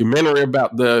a documentary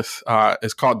about this.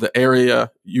 It's called The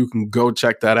Area. You can go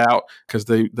check that out because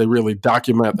they really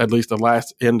document at least the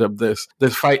last end of this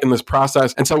fight and this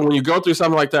process. And so when you go through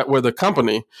something like that with a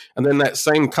company, and then that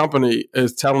same company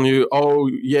is telling you, oh,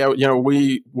 yeah,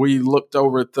 we looked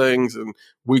over things and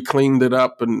we cleaned it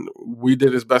up and we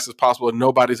did as best as possible and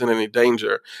nobody's in any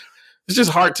danger. It's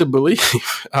just hard to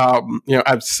believe.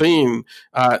 I've seen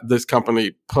this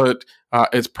company put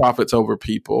its profits over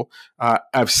people.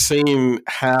 I've seen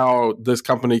how this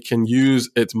company can use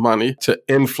its money to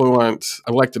influence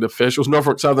elected officials.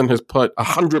 Norfolk Southern has put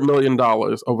 $100 million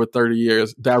over 30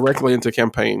 years directly into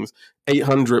campaigns,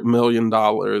 $800 million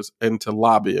into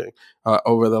lobbying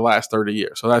over the last 30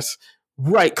 years. So that's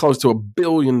right close to $1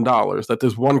 billion that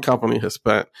this one company has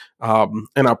spent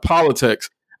in our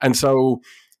politics. And so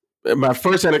my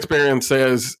firsthand experience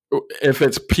says if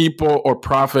it's people or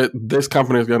profit, this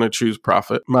company is going to choose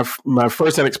profit. My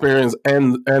firsthand experience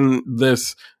and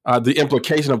this the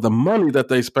implication of the money that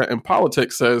they spent in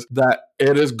politics says that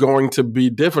it is going to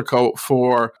be difficult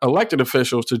for elected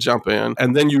officials to jump in.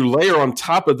 And then you layer on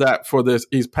top of that for this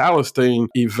East Palestine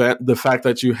event, the fact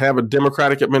that you have a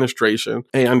Democratic administration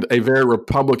and a very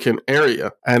Republican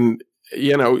area. And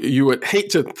you would hate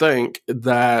to think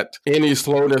that any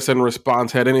slowness in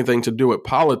response had anything to do with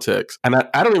politics. And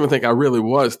I don't even think I really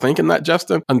was thinking that,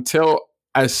 Justin, until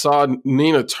I saw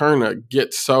Nina Turner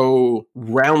get so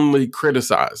roundly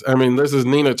criticized. I mean, this is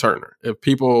Nina Turner. If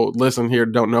people listen here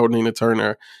don't know Nina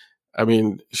Turner, I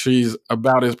mean, she's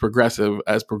about as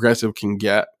progressive can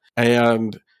get.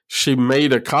 And she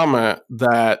made a comment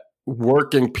that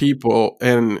working people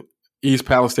in East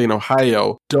Palestine,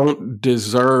 Ohio, don't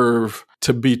deserve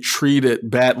to be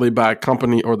treated badly by a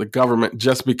company or the government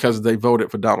just because they voted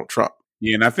for Donald Trump.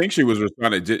 Yeah, and I think she was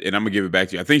responding, and I'm going to give it back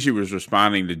to you. I think she was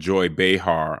responding to Joy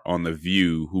Behar on The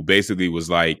View, who basically was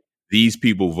like, these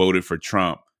people voted for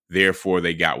Trump, therefore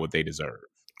they got what they deserve.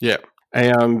 Yeah.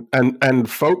 And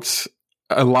folks,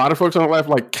 a lot of folks on the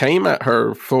left came at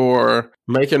her for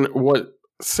making what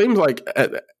seems like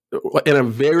in a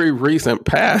very recent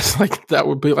past, that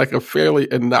would be a fairly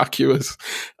innocuous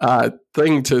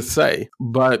thing to say.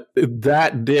 But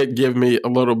that did give me a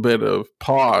little bit of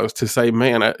pause to say,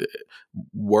 man,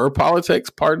 were politics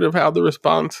part of how the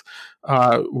response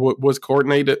was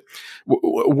coordinated?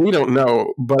 We don't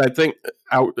know, but I think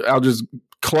I'll just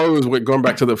close with going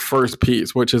back to the first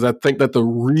piece, which is I think that the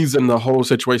reason the whole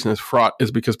situation is fraught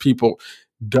is because people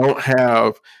don't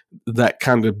have that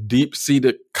kind of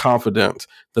deep-seated confidence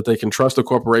that they can trust a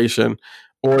corporation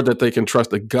or that they can trust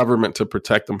the government to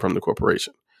protect them from the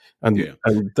corporation. And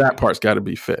that part's got to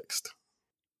be fixed.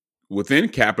 Within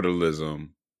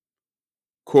capitalism,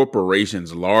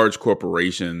 corporations, large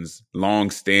corporations,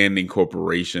 long-standing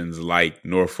corporations like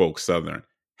Norfolk Southern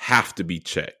have to be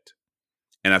checked.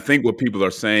 And I think what people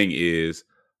are saying is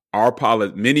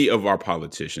many of our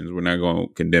politicians, we're not going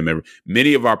to condemn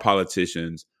many of our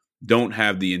politicians don't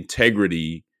have the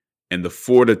integrity and the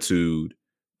fortitude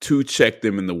to check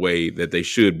them in the way that they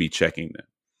should be checking them.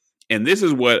 And this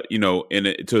is what,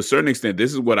 to a certain extent,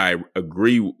 this is what I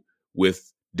agree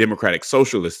with democratic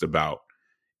socialists about,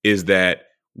 is that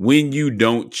when you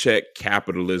don't check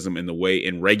capitalism in the way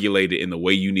and regulate it in the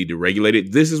way you need to regulate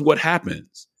it, this is what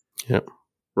happens. Yep.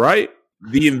 Right?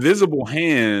 The invisible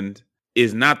hand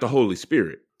is not the Holy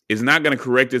Spirit. It's not going to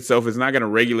correct itself. It's not going to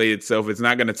regulate itself. It's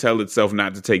not going to tell itself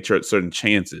not to take certain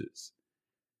chances.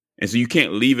 And so you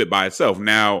can't leave it by itself.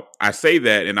 Now, I say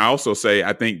that, and I also say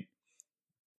I think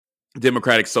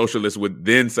democratic socialists would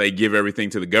then say give everything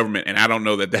to the government, and I don't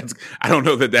know that that's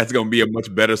going to be a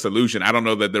much better solution. I don't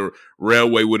know that the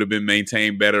railway would have been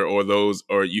maintained better, or they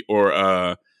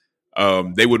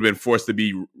would have been forced to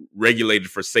be regulated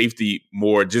for safety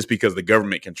more just because the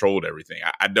government controlled everything.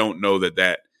 I don't know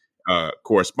that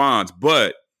corresponds,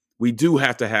 but we do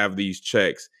have to have these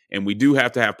checks, and we do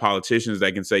have to have politicians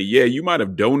that can say, yeah, you might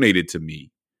have donated to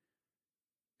me,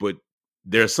 but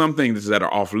there are some things that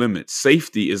are off limits.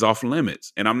 Safety is off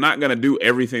limits, and I'm not going to do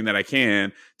everything that I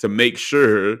can to make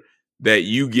sure that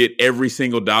you get every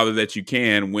single dollar that you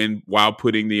can while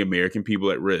putting the American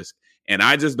people at risk. And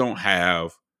I just don't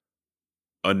have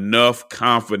enough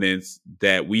confidence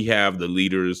that we have the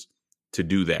leaders to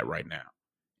do that right now.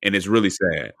 And it's really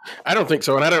sad. I don't think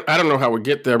so. And I don't know how we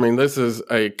get there. I mean, this is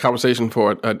a conversation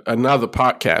for another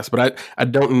podcast, but I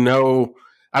don't know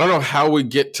how we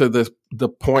get to the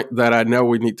point that I know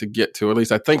we need to get to. At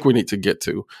least I think we need to get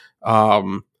to.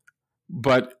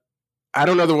 But I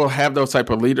don't know that we'll have those type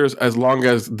of leaders as long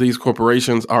as these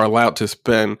corporations are allowed to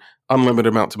spend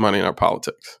unlimited amounts of money in our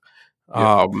politics.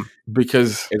 Yep.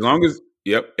 Because as long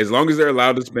as they're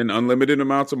allowed to spend unlimited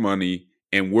amounts of money,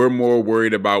 and we're more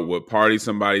worried about what party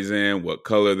somebody's in, what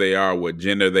color they are, what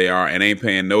gender they are, and ain't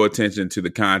paying no attention to the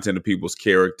content of people's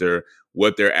character,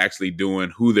 what they're actually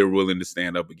doing, who they're willing to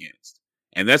stand up against.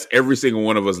 And that's every single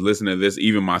one of us listening to this,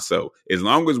 even myself. As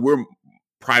long as we're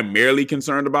primarily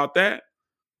concerned about that,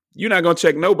 you're not going to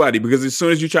check nobody, because as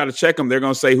soon as you try to check them, they're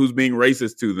going to say who's being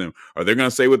racist to them, or they're going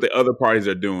to say what the other parties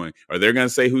are doing, or they're going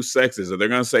to say who's sexist, or they're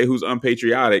going to say who's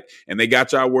unpatriotic. And they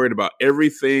got y'all worried about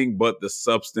everything but the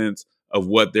substance of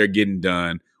what they're getting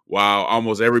done, while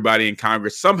almost everybody in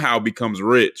Congress somehow becomes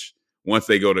rich once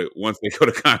they go to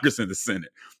Congress and the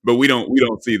Senate. But we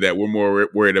don't see that. We're more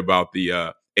worried about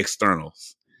the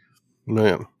externals.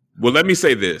 Man. Well, let me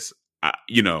say this.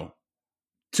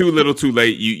 Too little, too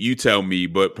late. You tell me,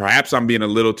 but perhaps I'm being a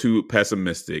little too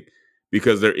pessimistic,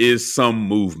 because there is some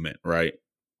movement, right?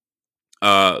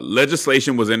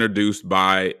 Legislation was introduced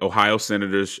by Ohio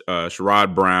Senators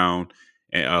Sherrod Brown,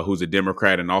 who's a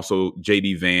Democrat, and also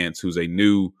J.D. Vance, who's a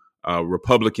new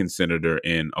Republican senator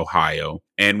in Ohio,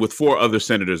 and with 4 other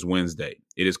senators Wednesday.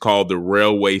 It is called the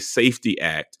Railway Safety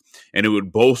Act, and it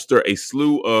would bolster a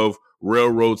slew of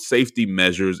railroad safety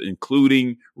measures,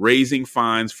 including raising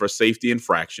fines for safety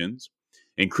infractions,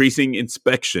 increasing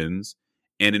inspections,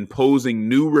 and imposing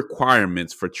new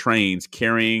requirements for trains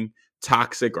carrying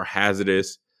toxic or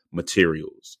hazardous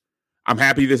materials. I'm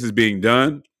happy this is being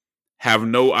done. Have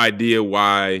no idea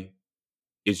why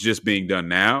it's just being done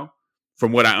now.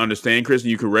 From what I understand, Chris, and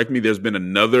you correct me, there's been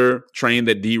another train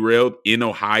that derailed in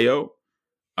Ohio.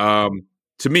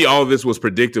 To me, all of this was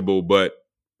predictable, but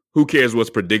who cares what's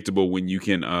predictable when you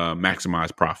can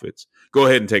maximize profits? Go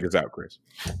ahead and take us out, Chris.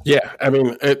 Yeah, I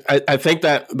mean, I think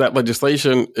that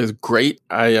legislation is great.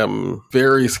 I am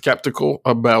very skeptical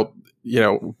about,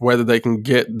 whether they can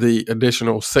get the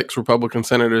additional 6 Republican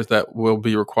senators that will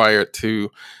be required to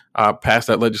pass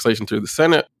that legislation through the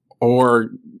Senate, or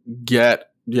get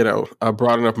a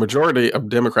broad enough majority of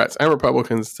Democrats and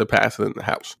Republicans to pass it in the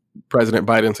House. President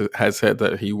Biden has said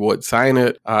that he would sign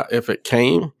it if it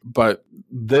came, but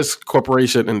this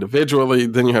corporation individually,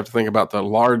 then you have to think about the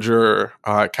larger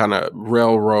kind of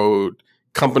railroad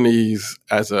companies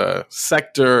as a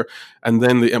sector, and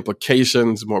then the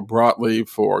implications more broadly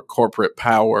for corporate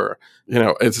power.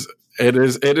 It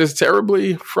is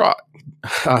terribly fraught,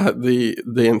 the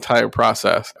entire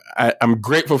process. I'm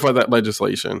grateful for that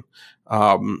legislation.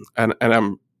 And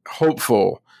I'm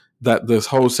hopeful that this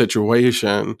whole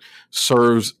situation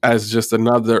serves as just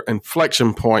another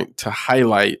inflection point to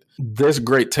highlight this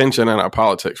great tension in our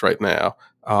politics right now,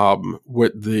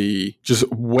 with the just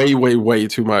way, way, way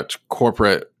too much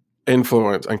corporate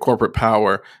influence and corporate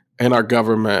power in our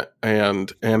government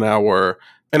and in our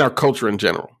culture in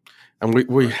general. And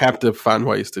we have to find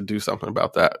ways to do something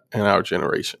about that in our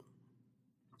generation.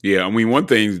 Yeah, I mean, one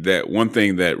thing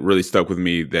that really stuck with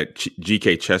me that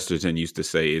G.K. Chesterton used to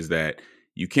say is that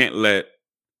you can't let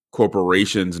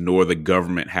corporations nor the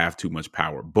government have too much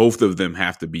power. Both of them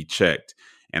have to be checked.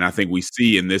 And I think we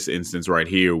see in this instance right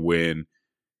here, when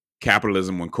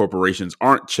corporations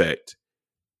aren't checked,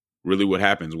 really what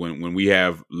happens when we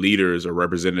have leaders or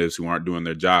representatives who aren't doing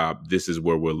their job, this is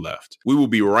where we're left. We will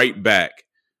be right back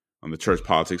on the Church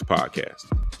Politics Podcast.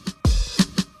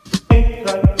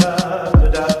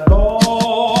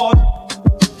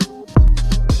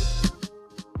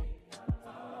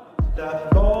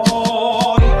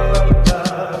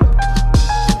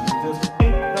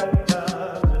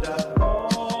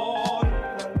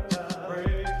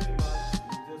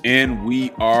 And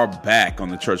we are back on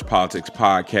the Church Politics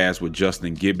Podcast with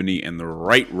Justin Giboney and the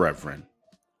Right Reverend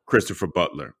Christopher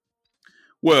Butler.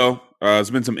 Well,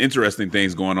 there's been some interesting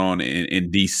things going on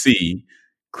in D.C.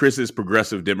 Chris's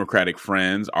progressive Democratic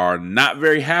friends are not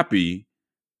very happy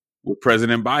with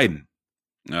President Biden.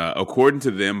 According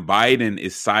to them, Biden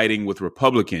is siding with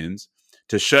Republicans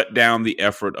to shut down the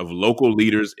effort of local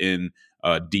leaders in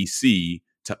D.C.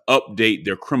 to update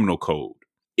their criminal code.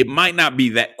 It might not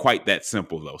be quite that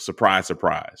simple, though. Surprise,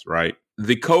 surprise, right?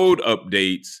 The code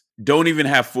updates don't even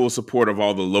have full support of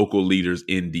all the local leaders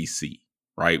in D.C.,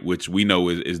 right? Which we know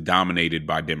is dominated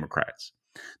by Democrats.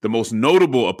 The most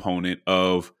notable opponent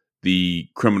of the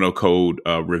criminal code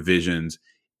revisions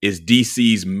is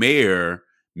D.C.'s mayor,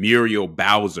 Muriel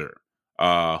Bowser,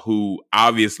 who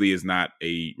obviously is not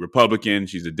a Republican.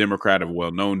 She's a Democrat, a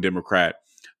well-known Democrat.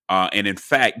 And in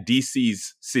fact,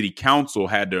 D.C.'s city council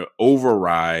had to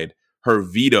override her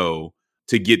veto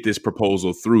to get this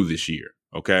proposal through this year.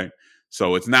 Okay.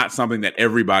 So it's not something that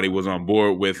everybody was on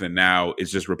board with, and now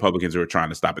it's just Republicans who are trying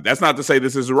to stop it. That's not to say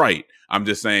this is right. I'm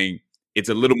just saying it's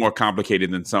a little more complicated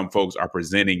than some folks are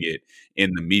presenting it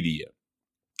in the media.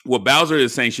 What Bowser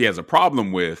is saying she has a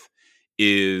problem with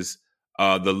is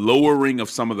the lowering of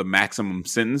some of the maximum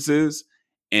sentences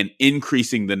and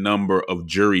increasing the number of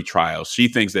jury trials. She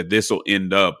thinks that this will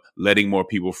end up letting more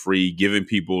people free, giving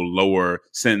people lower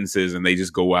sentences, and they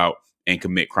just go out and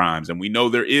commit crimes. And we know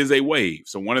there is a wave.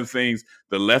 So one of the things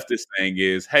the left is saying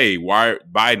is, hey, why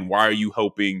are you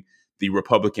helping the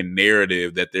Republican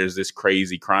narrative that there's this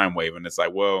crazy crime wave? And it's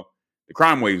like, well, the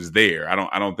crime wave is there. I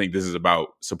don't think this is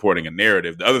about supporting a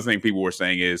narrative. The other thing people were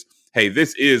saying is, hey,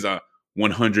 this is a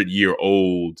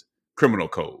 100-year-old criminal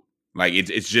code. Like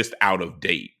it's just out of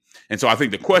date. And so I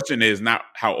think the question is not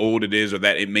how old it is or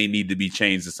that it may need to be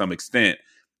changed to some extent.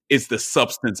 It's the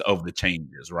substance of the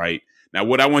changes, right? Now,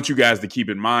 what I want you guys to keep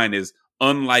in mind is,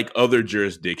 unlike other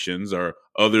jurisdictions or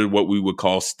other what we would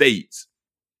call states,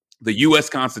 the U.S.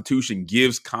 Constitution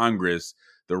gives Congress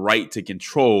the right to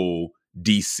control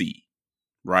D.C.,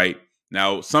 right?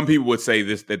 Now, some people would say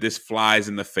that this flies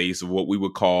in the face of what we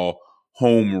would call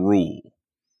home rule.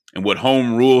 And what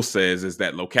home rule says is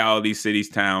that localities, cities,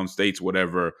 towns, states,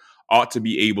 whatever, ought to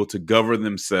be able to govern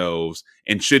themselves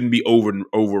and shouldn't be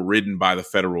overridden by the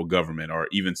federal government or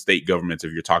even state governments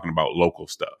if you're talking about local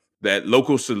stuff. That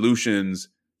local solutions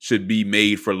should be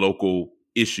made for local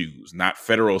issues, not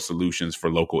federal solutions for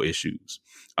local issues.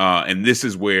 And this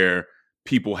is where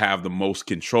people have the most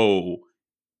control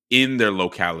in their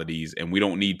localities, and we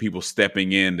don't need people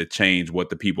stepping in to change what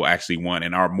the people actually want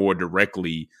and are more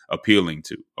directly appealing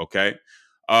to. Okay.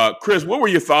 Chris, what were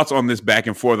your thoughts on this back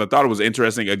and forth? I thought it was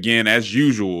interesting. Again, as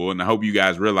usual, and I hope you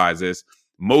guys realize this,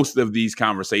 most of these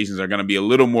conversations are going to be a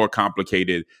little more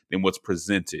complicated than what's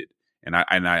presented. And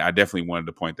I definitely wanted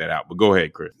to point that out. But go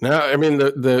ahead, Chris. No, I mean,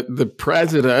 the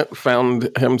president found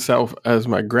himself, as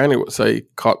my granny would say,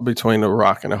 caught between a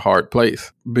rock and a hard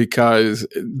place, because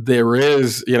there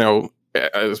is,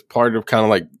 as part of kind of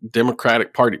like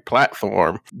Democratic Party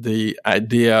platform, the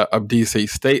idea of DC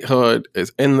statehood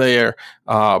is in there.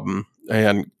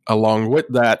 And along with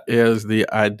that is the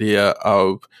idea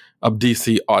of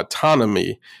DC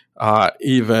autonomy,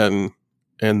 even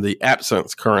in the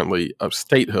absence currently of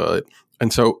statehood.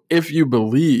 And so if you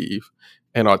believe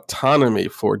in autonomy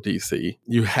for DC,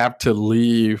 you have to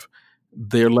leave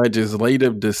their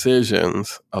legislative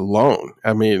decisions alone.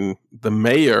 I mean, the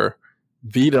mayor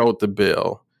vetoed the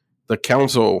bill. The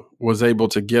council was able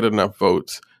to get enough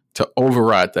votes to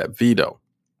override that veto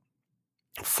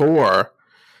for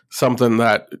something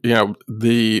that,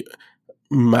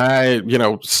 my,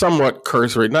 somewhat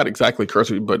cursory, not exactly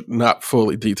cursory, but not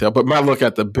fully detailed. But my look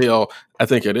at the bill, I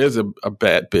think it is a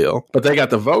bad bill, but they got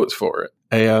the votes for it.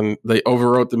 And they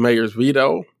overrode the mayor's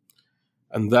veto.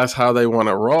 And that's how they want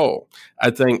to roll.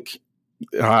 I think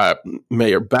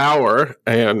Mayor Bauer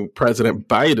and President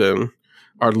Biden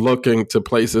are looking to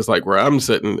places like where I'm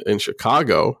sitting in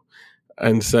Chicago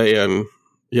and saying,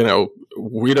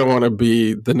 we don't want to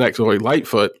be the next Lori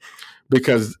Lightfoot.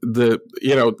 Because the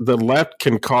left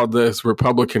can call this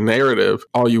Republican narrative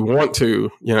all you want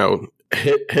to,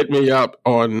 hit me up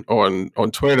on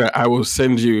Twitter. I will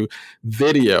send you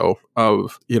video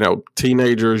of,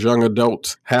 teenagers, young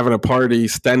adults having a party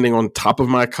standing on top of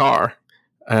my car.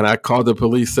 And I called the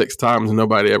police 6 times and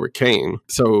nobody ever came.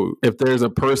 So if there's a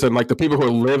person, like the people who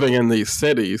are living in these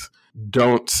cities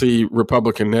don't see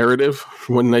Republican narrative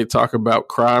when they talk about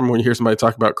crime, when you hear somebody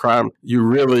talk about crime, you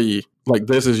really, like,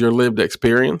 this is your lived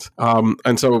experience.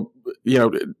 And so,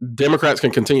 Democrats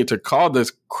can continue to call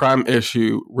this crime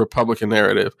issue Republican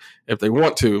narrative if they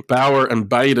want to. Bauer and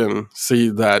Biden see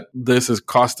that this is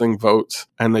costing votes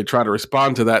and they try to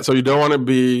respond to that. So you don't want to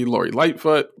be Lori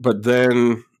Lightfoot, but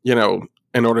then,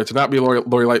 in order to not be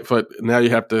Lori Lightfoot, now you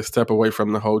have to step away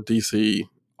from the whole DC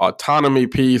autonomy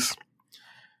piece.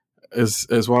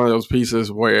 Is one of those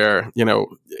pieces where,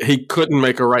 he couldn't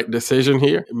make a right decision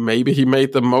here. Maybe he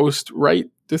made the most right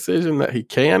decision that he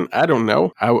can. I don't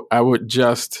know. I would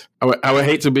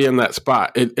hate to be in that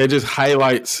spot. It just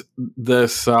highlights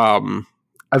this, I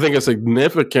think, a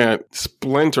significant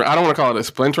splinter. I don't want to call it a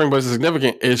splintering, but it's a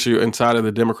significant issue inside of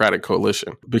the Democratic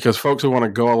coalition, because folks who want to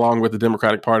go along with the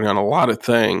Democratic Party on a lot of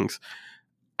things,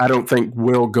 I don't think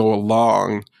will go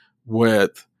along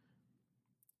with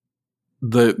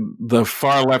the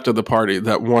far left of the party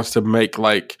that wants to make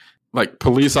like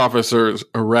police officers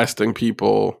arresting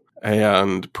people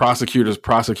and prosecutors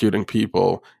prosecuting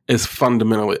people is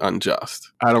fundamentally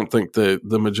unjust. I don't think the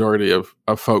majority of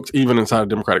folks, even inside the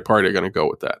Democratic Party, are going to go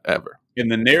with that ever. In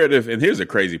the narrative, and here's the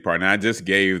crazy part, and I just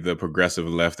gave the progressive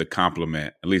left a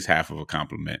compliment, at least half of a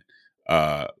compliment.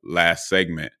 last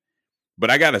segment. But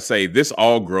I got to say, this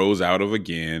all grows out of,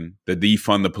 again, the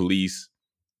defund the police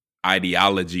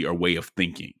ideology or way of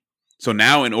thinking. So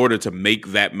now, in order to make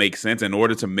that make sense, in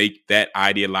order to make that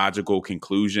ideological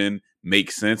conclusion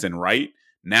make sense and right,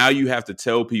 now you have to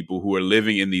tell people who are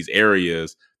living in these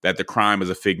areas that the crime is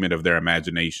a figment of their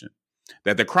imagination,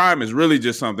 that the crime is really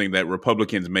just something that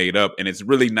Republicans made up, and it's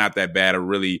really not that bad or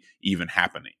really even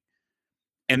happening.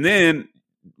 And then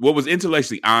what was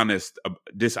intellectually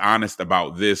dishonest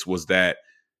about this was that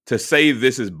to say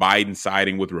this is Biden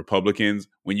siding with Republicans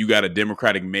when you got a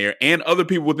Democratic mayor and other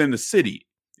people within the city.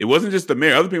 It wasn't just the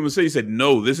mayor. Other people in the city said,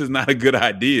 no, this is not a good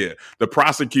idea. The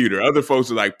prosecutor, other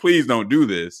folks are like, please don't do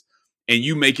this. And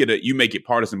you make it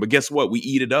partisan. But guess what? We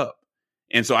eat it up.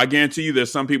 And so I guarantee you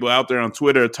there's some people out there on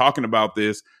Twitter talking about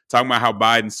this, talking about how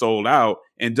Biden sold out,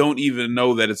 and don't even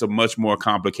know that it's a much more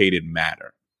complicated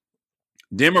matter.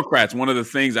 Democrats, one of the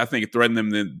things I think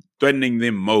threatening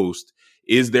them most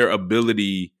is their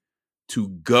ability to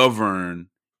govern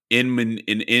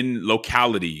in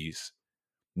localities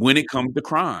when it comes to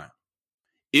crime.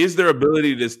 Is their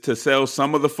ability to tell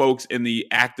some of the folks in the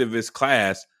activist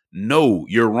class, no,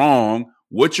 you're wrong.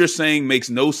 What you're saying makes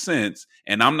no sense.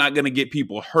 And I'm not going to get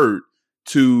people hurt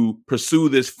to pursue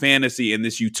this fantasy and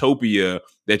this utopia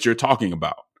that you're talking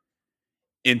about.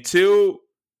 Until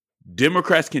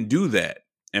Democrats can do that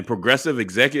and progressive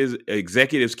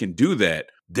executives can do that,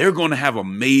 they're going to have a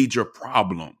major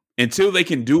problem. Until they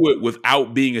can do it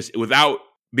without being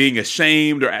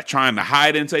ashamed or trying to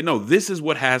hide it and say, no, this is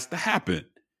what has to happen.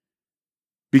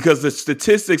 Because the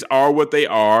statistics are what they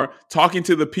are. Talking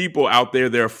to the people out there,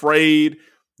 they're afraid.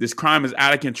 This crime is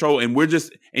out of control. And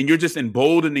you're just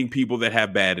emboldening people that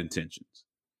have bad intentions.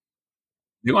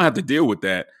 You're going to have to deal with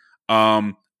that.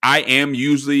 I am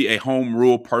usually a home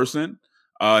rule person.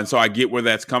 And so I get where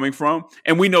that's coming from.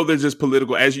 And we know there's just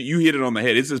political, as you hit it on the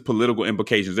head, it's just political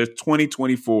implications. There's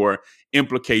 2024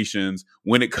 implications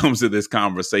when it comes to this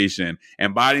conversation.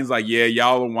 And Biden's like, yeah,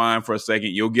 y'all will whine for a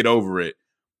second. You'll get over it.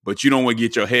 But you don't want to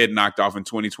get your head knocked off in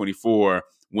 2024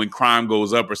 when crime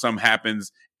goes up or something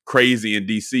happens crazy in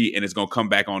D.C. and it's going to come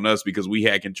back on us because we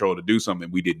had control to do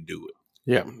something. We didn't do it.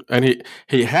 Yeah, and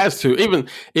he has to, even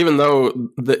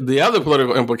though the other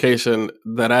political implication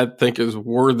that I think is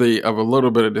worthy of a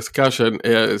little bit of discussion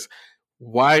is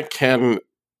why can't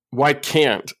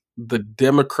the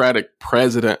Democratic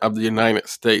president of the United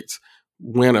States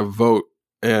win a vote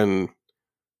in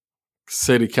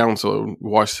city council in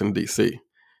Washington, D.C.?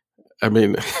 I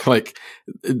mean, like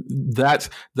that's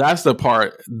the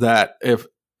part that if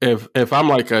I'm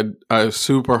like a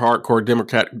super hardcore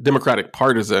Democratic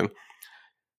partisan,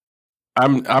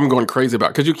 I'm going crazy about,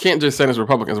 because you can't just send us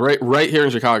Republicans. Right here in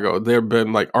Chicago, there have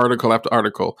been like article after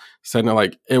article saying that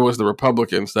like it was the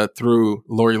Republicans that threw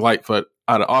Lori Lightfoot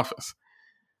out of office.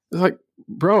 It's like,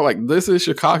 bro, like this is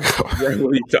Chicago. What are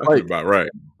you talking about? Right.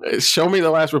 Show me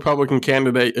the last Republican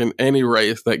candidate in any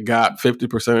race that got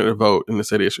 50% of the vote in the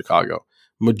city of Chicago.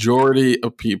 Majority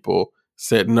of people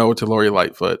said no to Lori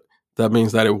Lightfoot. That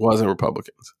means that it wasn't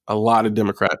Republicans. A lot of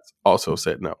Democrats also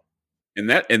said no. And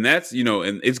that's,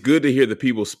 and it's good to hear the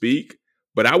people speak,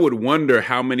 but I would wonder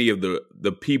how many of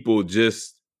the people,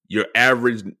 just your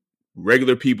average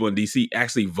regular people in DC,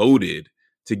 actually voted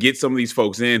to get some of these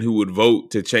folks in who would vote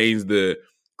to change the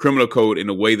criminal code in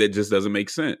a way that just doesn't make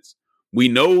sense. We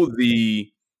know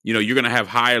you're going to have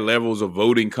higher levels of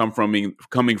voting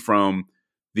coming from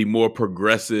the more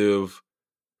progressive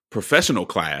professional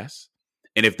class.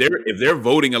 And if they're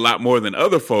voting a lot more than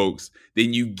other folks,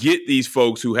 then you get these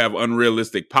folks who have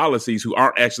unrealistic policies who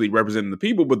aren't actually representing the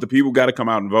people, but the people got to come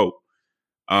out and vote.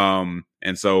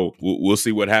 And so we'll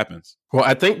see what happens. Well,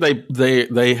 I think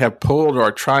they have pulled or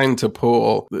are trying to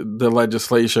pull the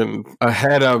legislation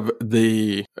ahead of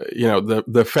the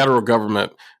federal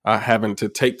government having to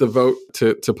take the vote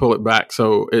to pull it back.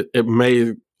 So it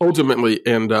may ultimately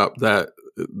end up that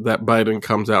Biden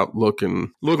comes out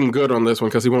looking good on this one,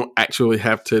 because he won't actually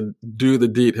have to do the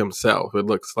deed himself. It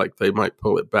looks like they might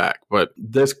pull it back. But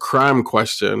this crime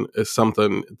question is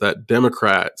something that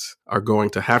Democrats are going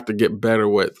to have to get better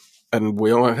with. And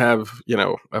we only have,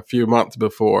 a few months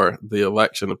before the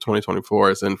election of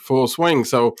 2024 is in full swing.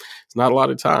 So it's not a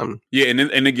lot of time. Yeah.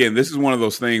 And again, this is one of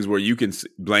those things where you can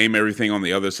blame everything on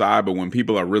the other side, but when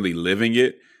people are really living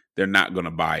it, they're not going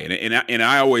to buy it. And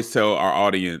I always tell our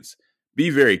audience, be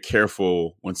very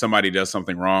careful when somebody does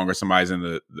something wrong or somebody's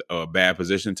in a bad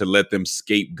position to let them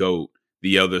scapegoat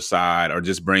the other side or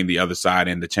just bring the other side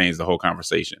in to change the whole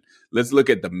conversation. Let's look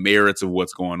at the merits of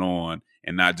what's going on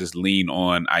and not just lean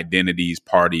on identities,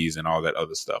 parties, and all that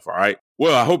other stuff. All right.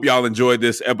 Well, I hope y'all enjoyed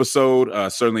this episode.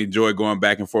 Certainly enjoyed going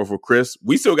back and forth with Chris.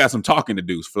 We still got some talking to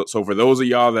do. So for those of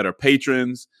y'all that are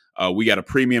patrons, we got a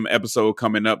premium episode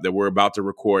coming up that we're about to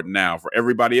record now. For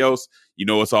everybody else, you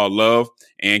know, it's all love.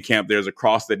 And Camp, there's a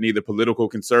cross that neither political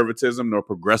conservatism nor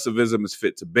progressivism is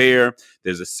fit to bear.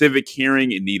 There's a civic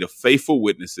hearing in need of faithful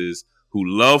witnesses who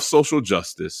love social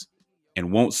justice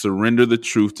and won't surrender the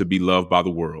truth to be loved by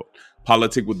the world.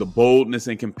 Politic with the boldness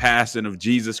and compassion of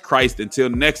Jesus Christ. Until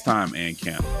next time,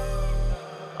 Camp,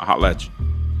 I'll holla at you.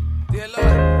 Dear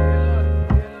Lord.